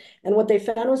study. And what they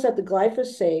found was that the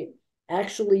glyphosate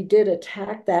actually did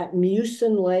attack that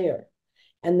mucin layer.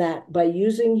 And that by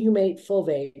using humate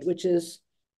fulvate, which is,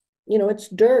 it's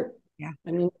dirt. Yeah.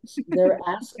 I mean, there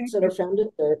are acids that are found in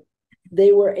dirt.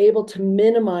 They were able to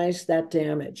minimize that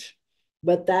damage.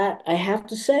 But that, I have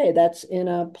to say, that's in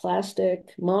a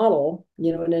plastic model,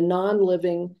 in a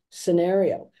non-living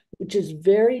scenario, which is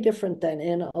very different than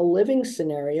in a living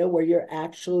scenario where you're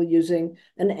actually using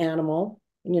an animal,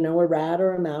 a rat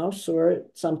or a mouse or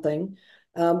something,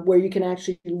 where you can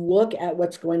actually look at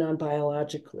what's going on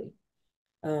biologically.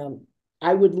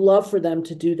 I would love for them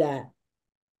to do that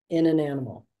in an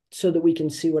animal so that we can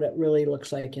see what it really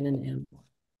looks like in an animal.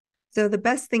 So the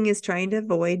best thing is trying to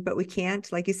avoid, but we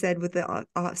can't, like you said, with the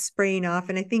spraying off.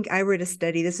 And I think I read a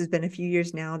study, this has been a few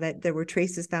years now, that there were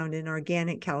traces found in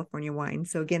organic California wine.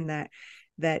 So again,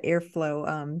 that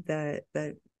airflow,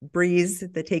 the breeze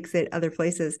that takes it other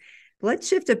places. Let's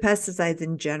shift to pesticides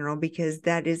in general, because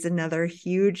that is another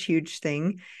huge, huge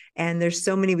thing. And there's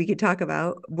so many we could talk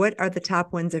about. What are the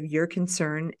top ones of your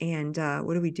concern, and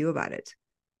what do we do about it?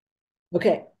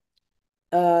 Okay.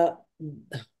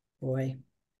 Boy.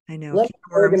 I know. Let's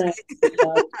organize.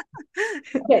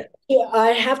 Okay. Yeah, I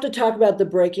have to talk about the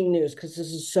breaking news because this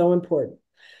is so important.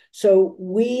 So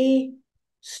we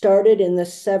started in the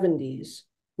 70s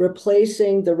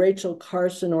replacing the Rachel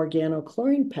Carson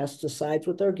organochlorine pesticides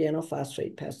with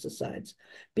organophosphate pesticides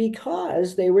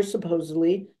because they were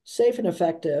supposedly safe and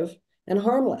effective and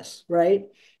harmless, right?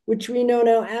 Which we know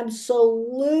now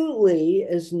absolutely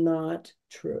is not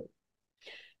true.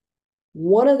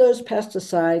 One of those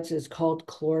pesticides is called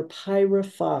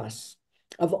chlorpyrifos.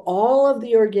 Of all of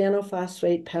the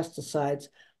organophosphate pesticides,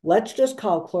 let's just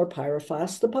call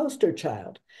chlorpyrifos the poster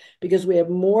child because we have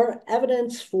more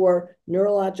evidence for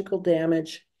neurological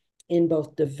damage in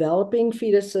both developing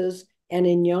fetuses and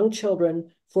in young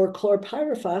children for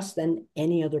chlorpyrifos than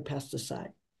any other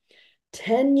pesticide.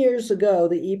 10 years ago,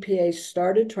 the EPA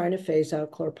started trying to phase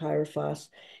out chlorpyrifos.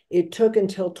 It took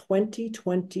until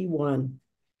 2021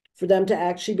 for them to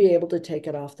actually be able to take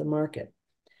it off the market.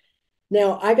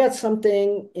 Now, I got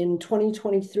something in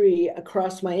 2023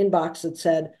 across my inbox that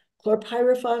said,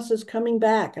 chlorpyrifos is coming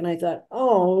back. And I thought,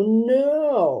 oh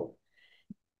no.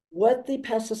 What the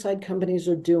pesticide companies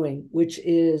are doing, which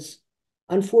is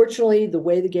unfortunately the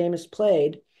way the game is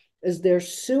played, is they're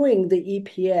suing the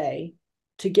EPA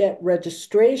to get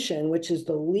registration, which is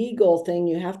the legal thing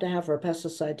you have to have for a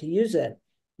pesticide to use it.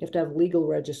 You have to have legal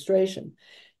registration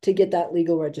to get that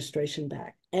legal registration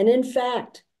back. And in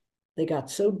fact, they got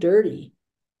so dirty,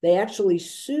 they actually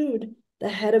sued the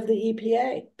head of the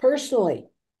EPA personally,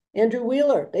 Andrew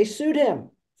Wheeler. They sued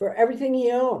him for everything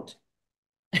he owned.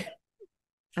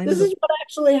 This is what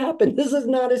actually happened. This is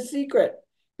not a secret.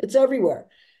 It's everywhere.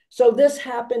 So this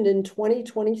happened in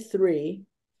 2023.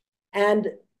 And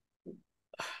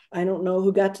I don't know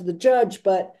who got to the judge,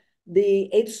 but the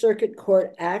Eighth Circuit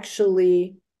Court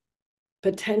actually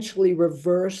potentially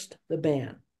reversed the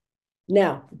ban.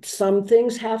 Now, some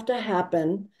things have to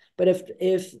happen, but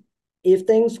if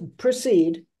things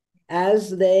proceed as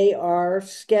they are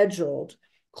scheduled,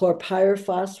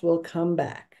 chlorpyrifos will come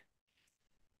back.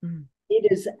 Mm.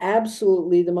 It is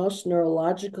absolutely the most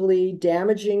neurologically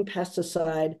damaging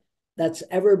pesticide that's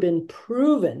ever been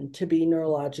proven to be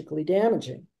neurologically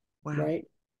damaging, Wow. right?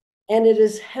 And it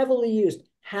is heavily used.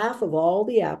 Half of all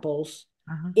the apples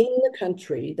Uh-huh. in the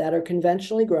country that are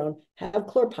conventionally grown have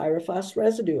chlorpyrifos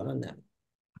residue on them,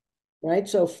 right?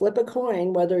 So flip a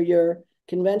coin whether your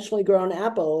conventionally grown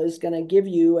apple is going to give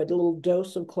you a little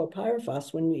dose of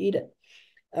chlorpyrifos when you eat it.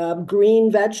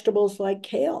 Green vegetables like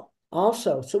kale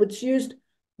also. So it's used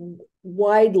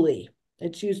widely.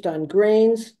 It's used on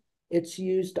grains. It's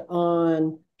used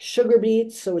on sugar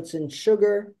beets, so it's in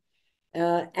sugar.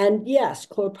 And yes,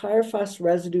 chlorpyrifos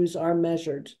residues are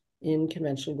measured in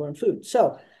conventionally grown food.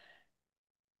 So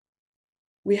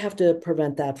we have to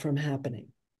prevent that from happening.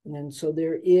 And so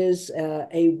there is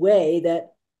a way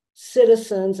that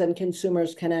citizens and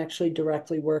consumers can actually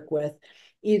directly work with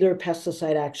either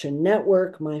Pesticide Action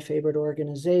Network, my favorite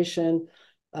organization,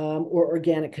 or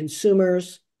Organic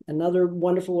Consumers, another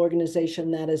wonderful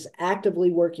organization that is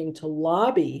actively working to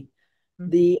lobby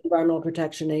the Environmental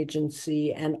Protection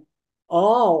Agency and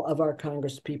all of our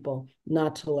Congress people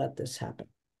not to let this happen.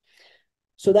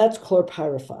 So that's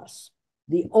chlorpyrifos.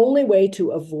 The only way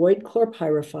to avoid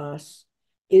chlorpyrifos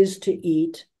is to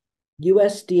eat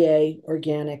USDA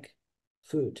organic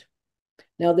food.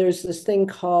 Now, there's this thing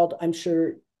called, I'm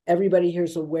sure everybody here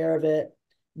is aware of it,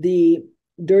 the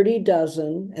Dirty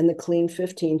Dozen and the Clean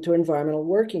 15 through Environmental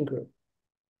Working Group.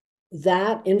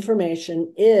 That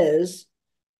information is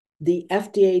the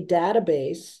FDA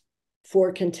database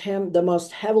for the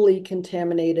most heavily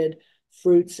contaminated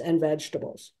fruits and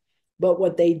vegetables. But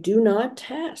what they do not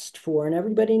test for, and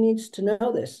everybody needs to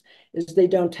know this, is they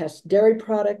don't test dairy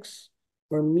products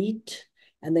or meat,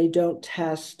 and they don't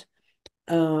test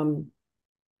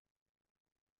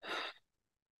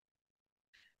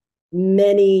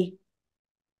many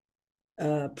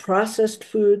processed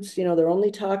foods. You know, they're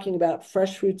only talking about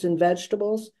fresh fruits and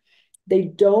vegetables. They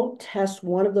don't test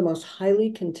one of the most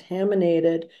highly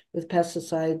contaminated with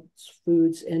pesticides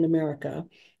foods in America,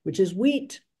 which is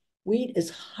wheat. Wheat is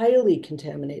highly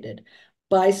contaminated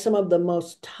by some of the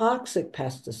most toxic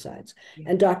pesticides. Yeah.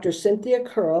 And Dr. Cynthia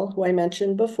Curl, who I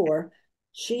mentioned before,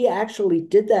 she actually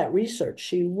did that research.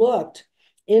 She looked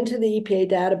into the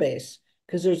EPA database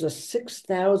because there's a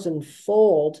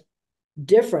 6,000-fold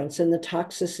difference in the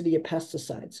toxicity of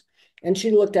pesticides. And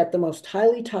she looked at the most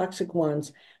highly toxic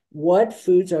ones. What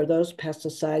foods are those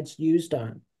pesticides used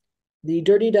on? The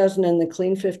Dirty Dozen and the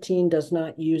Clean 15 does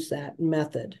not use that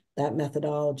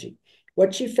methodology.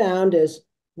 What she found is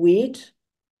wheat,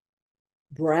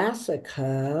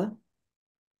 brassica,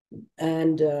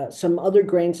 and some other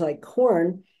grains like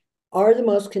corn are the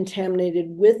most contaminated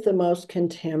with the most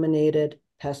contaminated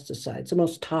pesticides, the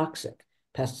most toxic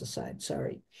pesticides,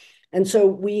 sorry. And so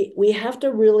we have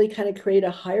to really kind of create a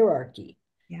hierarchy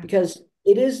because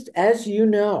it is, as you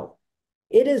know,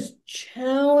 it is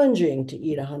challenging to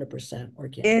eat 100%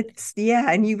 organic.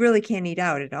 And you really can't eat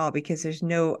out at all because there's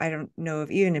no, I don't know if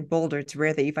even in Boulder, it's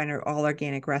rare that you find an all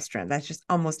organic restaurant. That's just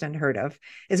almost unheard of,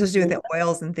 especially with the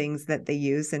oils and things that they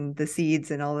use and the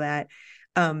seeds and all that.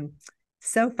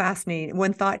 So fascinating.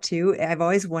 One thought too, I've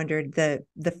always wondered the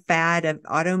fad of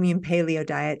autoimmune paleo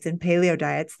diets and paleo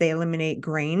diets, they eliminate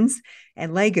grains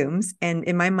and legumes. And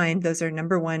in my mind, those are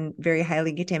number one, very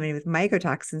highly contaminated with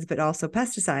mycotoxins, but also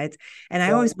pesticides. And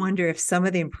I always wonder if some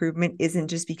of the improvement isn't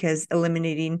just because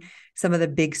eliminating some of the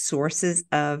big sources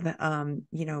of,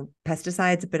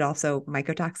 pesticides, but also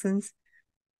mycotoxins.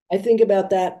 I think about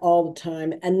that all the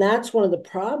time. And that's one of the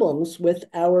problems with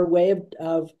our way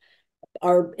of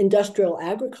our industrial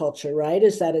agriculture, right,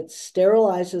 is that it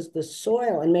sterilizes the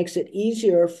soil and makes it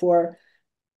easier for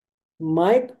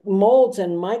molds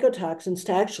and mycotoxins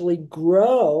to actually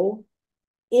grow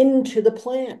into the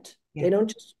plant. Yeah. They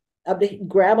don't just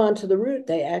grab onto the root.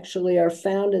 They actually are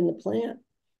found in the plant.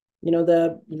 You know,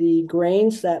 the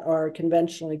grains that are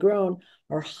conventionally grown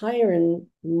are higher in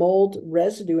mold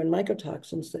residue and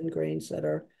mycotoxins than grains that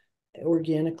are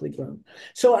organically grown.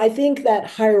 So I think that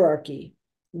hierarchy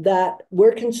that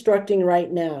we're constructing right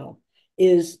now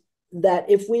is that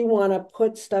if we want to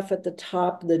put stuff at the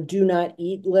top, the do not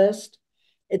eat list,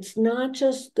 it's not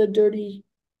just the Dirty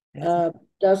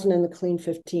Dozen and the Clean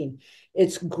 15.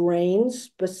 It's grains,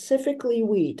 specifically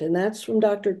wheat, and that's from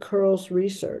Dr. Curl's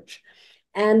research.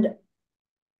 And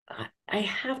I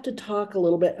have to talk a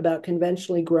little bit about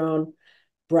conventionally grown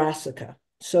brassica.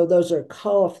 So those are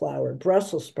cauliflower,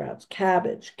 Brussels sprouts,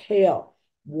 cabbage, kale,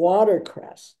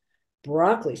 watercress,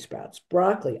 broccoli sprouts,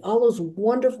 broccoli, all those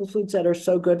wonderful foods that are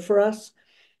so good for us.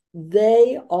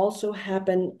 they also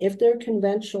happen, if they're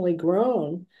conventionally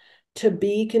grown, to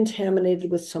be contaminated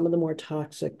with some of the more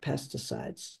toxic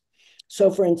pesticides.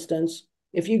 So for instance,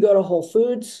 if you go to Whole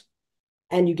Foods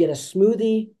and you get a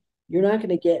smoothie, you're not going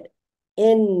to get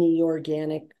any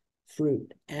organic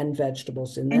fruit and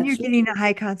vegetables in And that you're smoothie. getting a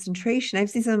high concentration. I've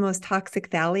seen some of the most toxic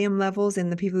thallium levels in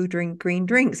the people who drink green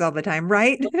drinks all the time,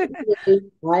 right?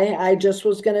 I just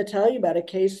was going to tell you about a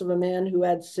case of a man who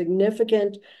had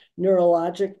significant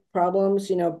neurologic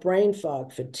problems, brain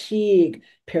fog, fatigue,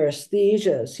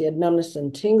 paresthesias. He had numbness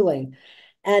and tingling.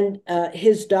 And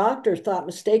his doctor thought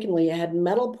mistakenly he had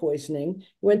metal poisoning,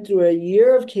 went through a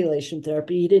year of chelation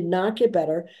therapy. He did not get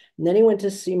better. And then he went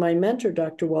to see my mentor,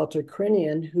 Dr. Walter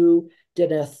Crinian, who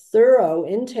did a thorough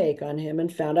intake on him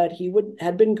and found out he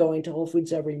had been going to Whole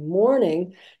Foods every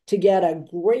morning to get a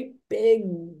great big,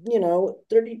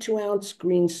 32-ounce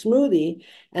green smoothie,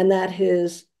 and that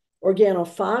his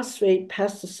organophosphate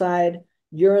pesticide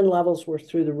urine levels were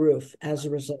through the roof as a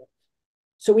result.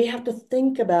 So we have to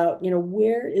think about,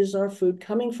 where is our food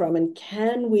coming from? And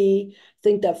can we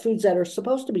think that foods that are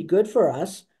supposed to be good for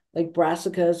us, like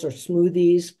brassicas or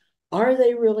smoothies, are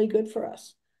they really good for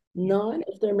us? Not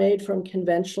if they're made from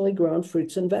conventionally grown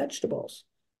fruits and vegetables,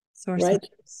 right?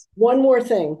 Sources. One more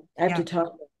thing I have Yeah. to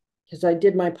talk about, because I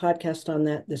did my podcast on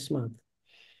that this month.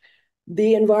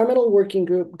 The Environmental Working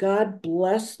Group, God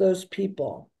bless those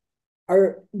people,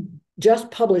 are just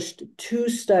published 2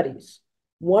 studies.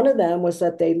 One of them was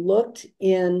that they looked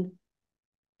in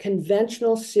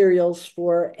conventional cereals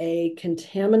for a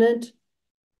contaminant.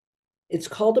 It's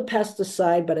called a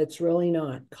pesticide, but it's really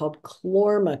not, called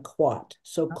chlormequat.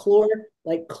 So chlor,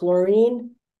 like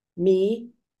chlorine,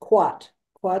 quat.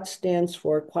 Quat stands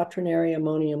for quaternary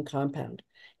ammonium compound,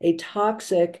 a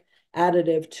toxic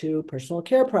additive to personal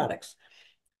care products.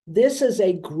 This is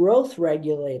a growth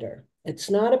regulator.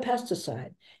 It's not a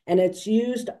pesticide, and it's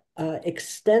used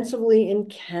extensively in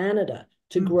Canada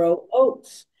to grow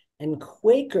oats. And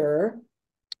Quaker,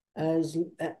 as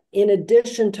in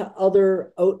addition to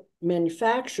other oat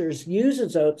manufacturers,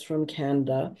 uses oats from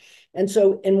Canada. And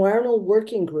so Environmental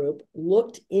Working Group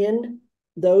looked in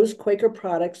those Quaker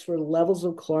products for levels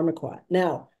of chlormequat.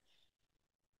 Now,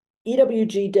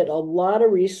 EWG did a lot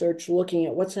of research looking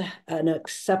at what's an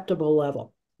acceptable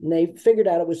level. And they figured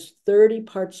out it was 30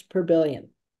 parts per billion.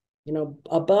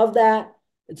 Above that,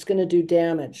 it's going to do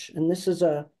damage. And this is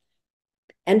a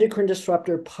endocrine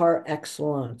disruptor par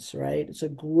excellence, right? It's a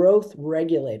growth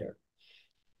regulator.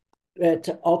 It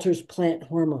alters plant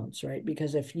hormones, right?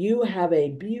 Because if you have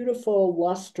a beautiful,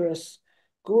 lustrous,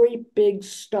 great big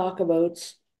stalk of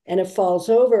oats and it falls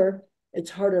over,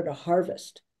 it's harder to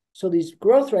harvest. So these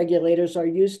growth regulators are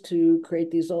used to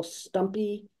create these little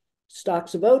stumpy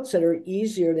stalks of oats that are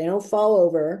easier. They don't fall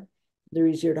over. They're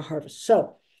easier to harvest.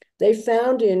 So they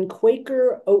found in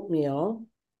Quaker oatmeal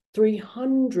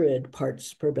 300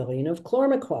 parts per billion of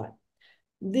chlormequat.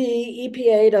 The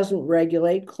EPA doesn't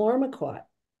regulate chlormequat.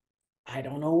 I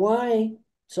don't know why.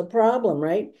 It's a problem,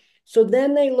 right? So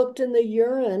then they looked in the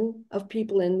urine of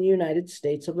people in the United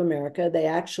States of America. They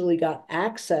actually got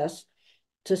access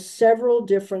to several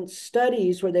different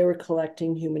studies where they were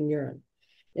collecting human urine.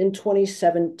 In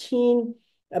 2017,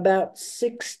 about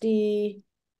 65%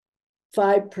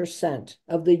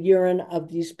 of the urine of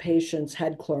these patients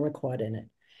had chlormequat in it.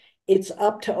 It's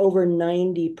up to over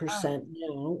 90%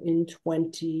 now in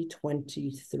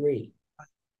 2023.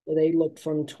 So they looked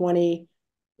from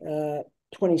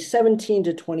 2017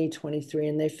 to 2023,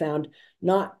 and they found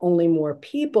not only more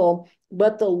people,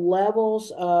 but the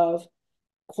levels of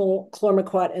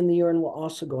chlormequat in the urine were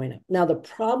also going up. Now, the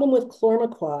problem with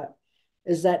chlormequat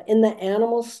is that in the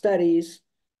animal studies,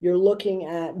 you're looking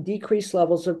at decreased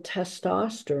levels of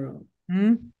testosterone,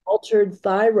 altered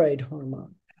thyroid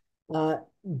hormone,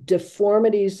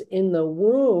 deformities in the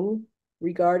womb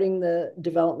regarding the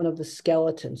development of the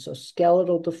skeleton, so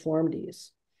skeletal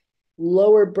deformities,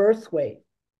 lower birth weight,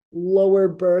 lower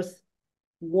birth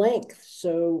length.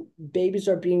 So babies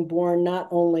are being born not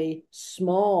only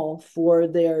small for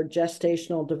their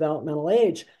gestational developmental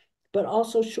age, but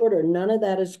also shorter. None of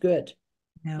that is good.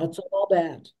 No. That's all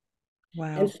bad.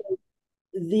 Wow. And so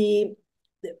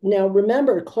now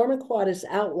remember, chlormequat is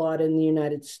outlawed in the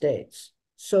United States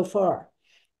so far.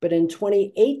 But in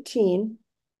 2018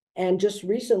 and just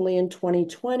recently in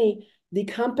 2020, the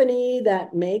company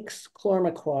that makes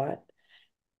chlormequat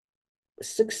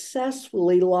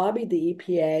successfully lobbied the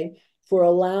EPA for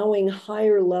allowing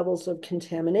higher levels of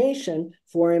contamination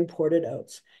for imported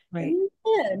oats. Right. And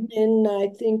then in, I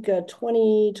think,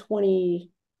 2021,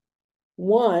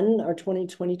 2021 or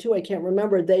 2022, I can't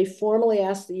remember, they formally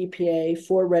asked the EPA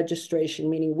for registration,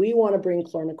 meaning we want to bring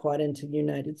chlormequat into the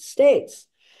United States.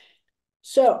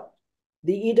 So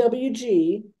the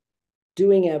EWG,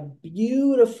 doing a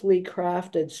beautifully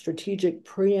crafted strategic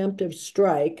preemptive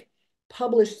strike,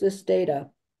 published this data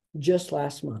just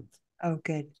last month. Oh,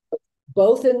 good.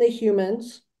 Both in the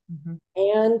humans,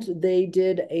 and they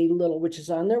did a little, which is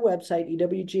on their website,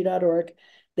 ewg.org.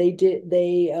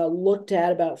 They looked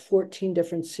at about 14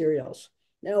 different cereals.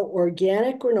 Now,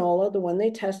 organic granola, the one they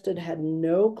tested, had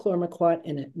no chlormequat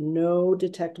in it, no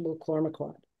detectable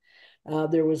chlormequat.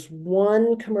 There was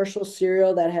one commercial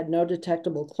cereal that had no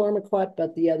detectable chlormequat,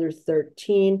 but the other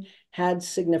 13 had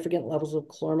significant levels of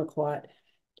chlormequat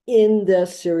in the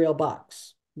cereal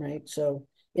box, right? So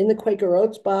in the Quaker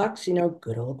Oats box,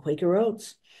 good old Quaker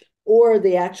Oats, or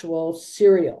the actual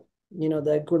cereal,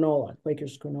 the granola,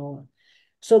 Quaker's granola.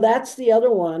 So that's the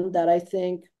other one that I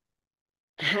think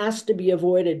has to be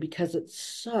avoided because it's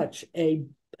such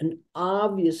an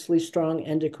obviously strong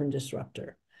endocrine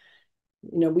disruptor.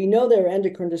 We know there are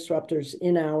endocrine disruptors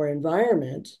in our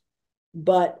environment,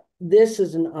 but this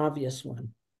is an obvious one.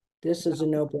 This is a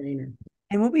no-brainer.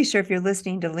 And we'll be sure, if you're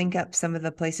listening, to link up some of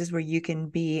the places where you can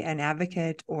be an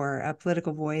advocate or a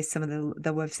political voice, some of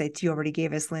the websites you already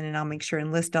gave us, Lynn, and I'll make sure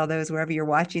and list all those wherever you're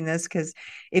watching this, because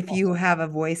if you have a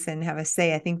voice and have a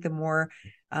say, I think the more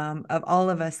of all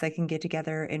of us that can get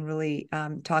together and really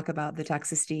talk about the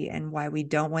toxicity and why we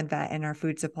don't want that in our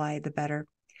food supply, the better.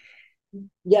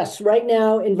 Yes, right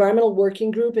now, Environmental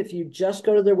Working Group, if you just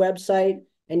go to their website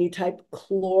and you type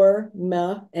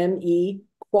chlorme, M-E,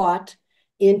 quat,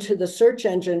 into the search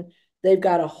engine, they've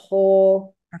got a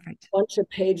whole bunch of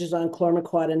pages on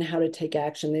chlormequat and how to take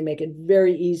action. They make it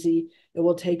very easy. It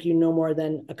will take you no more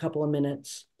than a couple of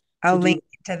minutes. I'll link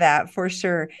to that for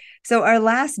sure. So our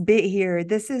last bit here,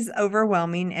 this is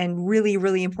overwhelming and really,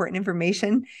 really important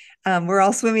information. We're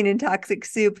all swimming in toxic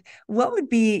soup. What would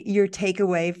be your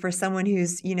takeaway for someone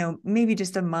who's, maybe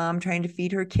just a mom trying to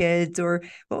feed her kids, or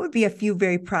what would be a few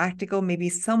very practical, maybe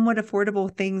somewhat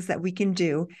affordable things that we can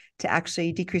do to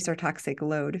actually decrease our toxic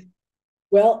load?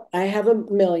 Well, I have a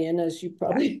million, as you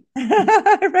probably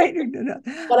right.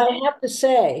 But I have to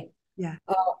say,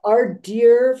 our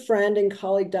dear friend and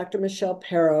colleague, Dr. Michelle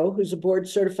Perro, who's a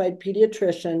board-certified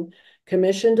pediatrician,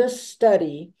 commissioned a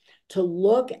study to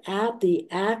look at the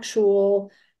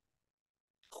actual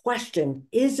question,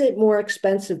 is it more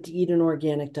expensive to eat an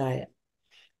organic diet?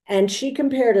 And she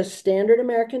compared a standard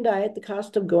American diet, the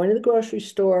cost of going to the grocery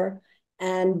store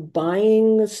and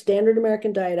buying the standard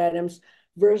American diet items,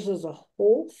 versus a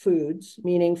whole foods,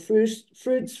 meaning fruits,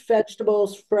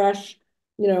 vegetables, fresh,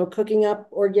 cooking up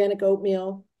organic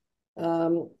oatmeal,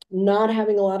 not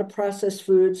having a lot of processed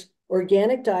foods,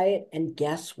 organic diet, and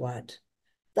guess what?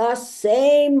 The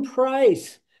same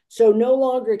price. So no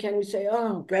longer can we say,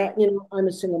 oh, God, I'm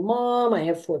a single mom, I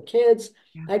have 4 kids,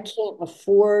 I can't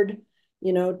afford,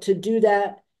 to do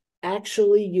that.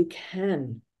 Actually, you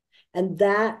can. And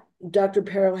that, Dr.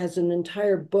 Perro has an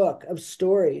entire book of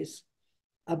stories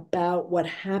about what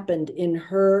happened in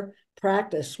her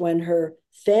practice when her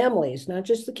families, not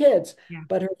just the kids,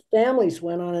 but her families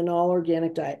went on an all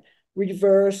organic diet,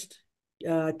 reversed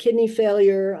kidney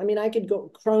failure. I mean, I could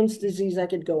go, Crohn's disease, I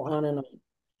could go on and on,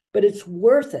 but it's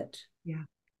worth it.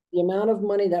 The amount of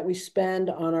money that we spend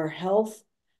on our health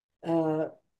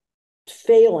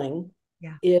failing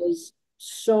is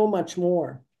so much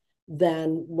more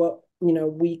than what,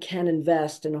 we can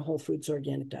invest in a whole foods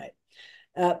organic diet.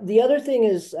 The other thing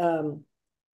is,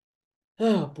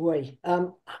 oh boy,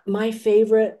 my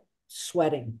favorite,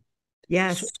 sweating.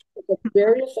 Yes. Sweating is a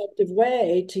very effective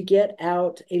way to get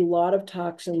out a lot of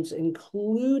toxins,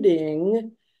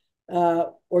 including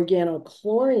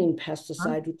organochlorine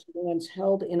pesticide, which are the ones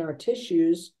held in our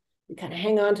tissues. We kind of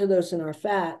hang on to those in our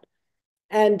fat.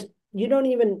 And you don't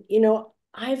even,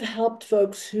 I've helped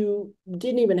folks who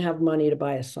didn't even have money to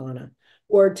buy a sauna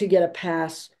or to get a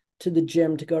pass to the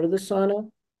gym to go to the sauna.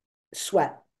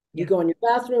 Sweat. You go in your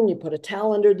bathroom, you put a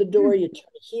towel under the door, you turn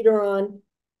the heater on,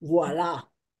 voila.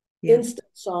 Instant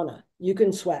sauna. You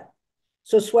can sweat.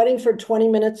 So sweating for 20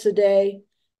 minutes a day,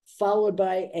 followed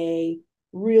by a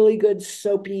really good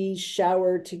soapy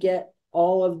shower to get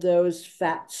all of those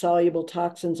fat-soluble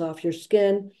toxins off your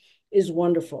skin, is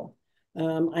wonderful.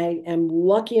 I am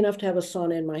lucky enough to have a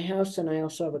sauna in my house, and I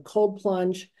also have a cold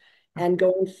plunge. And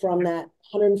going from that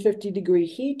 150-degree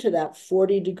heat to that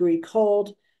 40-degree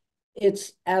cold,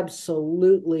 it's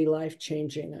absolutely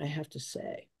life-changing, I have to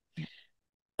say.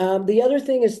 The other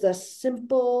thing is the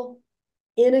simple,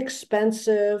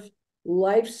 inexpensive,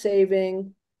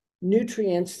 life-saving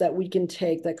nutrients that we can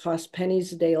take that cost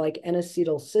pennies a day, like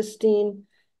N-acetylcysteine.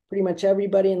 Pretty much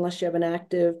everybody, unless you have an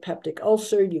active peptic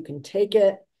ulcer, you can take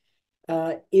it.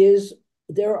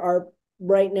 There are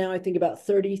right now, I think about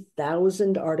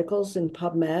 30,000 articles in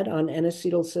PubMed on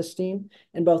N-acetylcysteine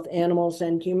in both animals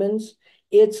and humans.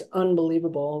 It's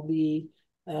unbelievable, the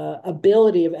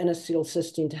ability of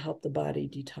N-acetylcysteine to help the body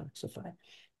detoxify.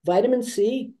 Vitamin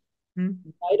C,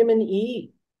 vitamin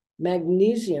E,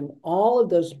 magnesium, all of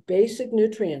those basic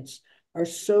nutrients are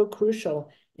so crucial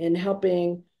in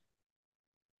helping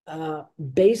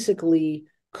basically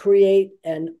create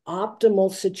an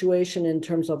optimal situation in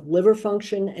terms of liver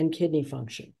function and kidney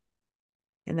function.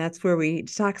 And that's where we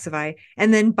detoxify.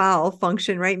 And then bowel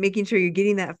function, right? Making sure you're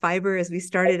getting that fiber, as we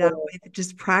started out with,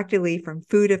 just practically from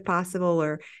food if possible,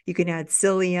 or you can add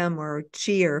psyllium or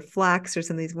chia or flax or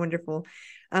some of these wonderful.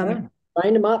 Grind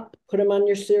them up, put them on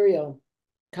your cereal.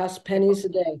 Cost pennies a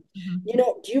day. You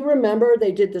know, do you remember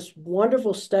they did this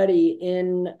wonderful study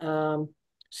in one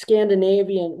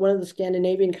of the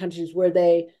Scandinavian countries, where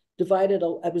they divided,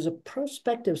 it was a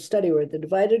prospective study where they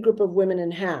divided a group of women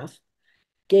in half,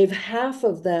 gave half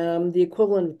of them the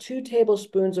equivalent of 2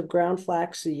 tablespoons of ground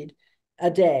flaxseed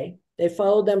a day. They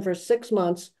followed them for 6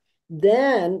 months.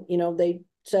 Then, you know, they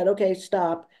said, okay,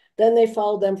 stop. Then they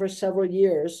followed them for several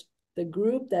years. The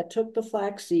group that took the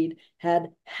flaxseed had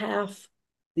half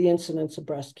the incidence of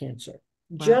breast cancer,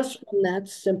 just from that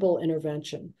simple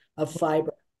intervention of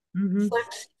fiber,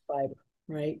 flaxseed fiber,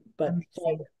 right? But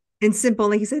fiber. And simple,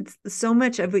 like you said, so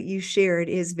much of what you shared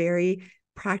is very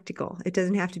practical. It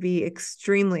doesn't have to be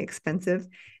extremely expensive,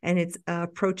 and it's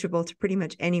approachable to pretty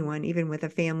much anyone, even with a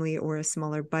family or a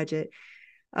smaller budget.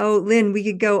 Oh, Lyn, we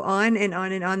could go on and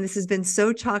on and on. This has been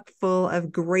so chock full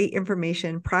of great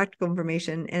information, practical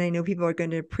information, and I know people are going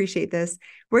to appreciate this.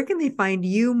 Where can they find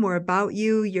you, more about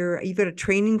you? You've got a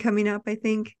training coming up, I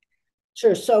think.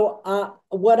 Sure. So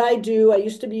what I do, I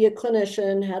used to be a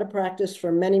clinician, had a practice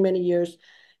for many, many years.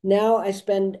 Now I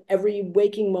spend every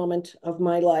waking moment of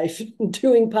my life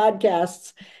doing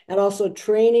podcasts and also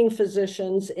training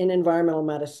physicians in environmental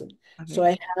medicine. Okay. So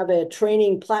I have a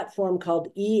training platform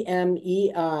called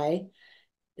EMEI.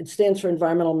 It stands for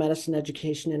Environmental Medicine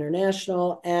Education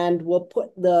International. And we'll put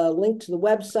the link to the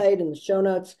website in the show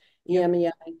notes,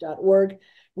 emei.org.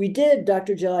 We did,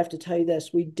 Dr. Jill, I have to tell you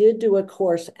this, we did do a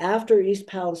course after East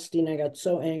Palestine. I got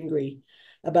so angry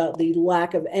about the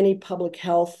lack of any public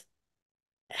health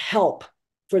help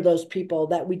for those people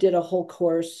that we did a whole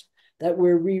course that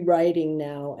we're rewriting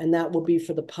now, and that will be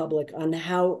for the public on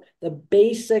how the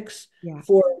basics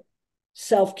for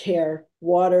self-care,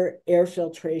 water, air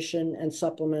filtration, and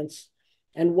supplements,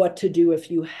 and what to do if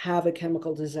you have a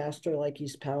chemical disaster like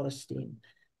East Palestine.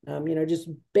 You know, just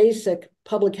basic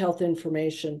public health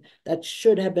information that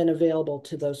should have been available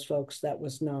to those folks that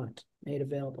was not made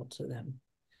available to them.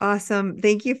 Awesome.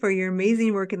 Thank you for your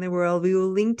amazing work in the world. We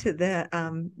will link to the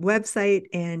website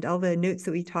and all the notes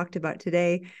that we talked about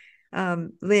today.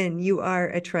 Lyn, you are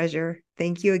a treasure.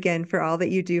 Thank you again for all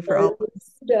that you do for all of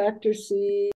us. Dr.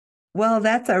 C. Well,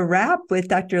 that's a wrap with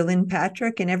Dr. Lyn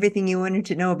Patrick and everything you wanted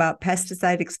to know about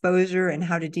pesticide exposure and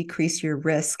how to decrease your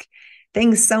risk.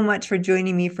 Thanks so much for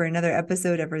joining me for another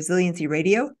episode of Resiliency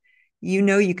Radio. You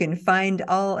know, you can find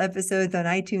all episodes on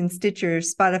iTunes, Stitcher,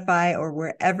 Spotify, or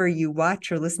wherever you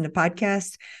watch or listen to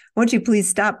podcasts. Won't you please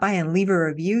stop by and leave a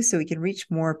review so we can reach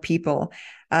more people?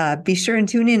 Be sure and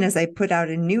tune in as I put out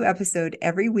a new episode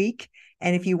every week.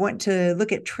 And if you want to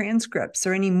look at transcripts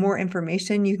or any more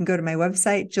information, you can go to my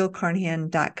website,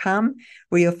 jillcarnahan.com,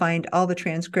 where you'll find all the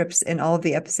transcripts and all of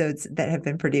the episodes that have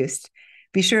been produced.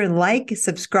 Be sure and like,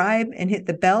 subscribe, and hit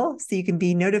the bell so you can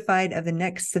be notified of the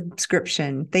next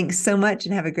subscription. Thanks so much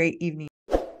and have a great evening.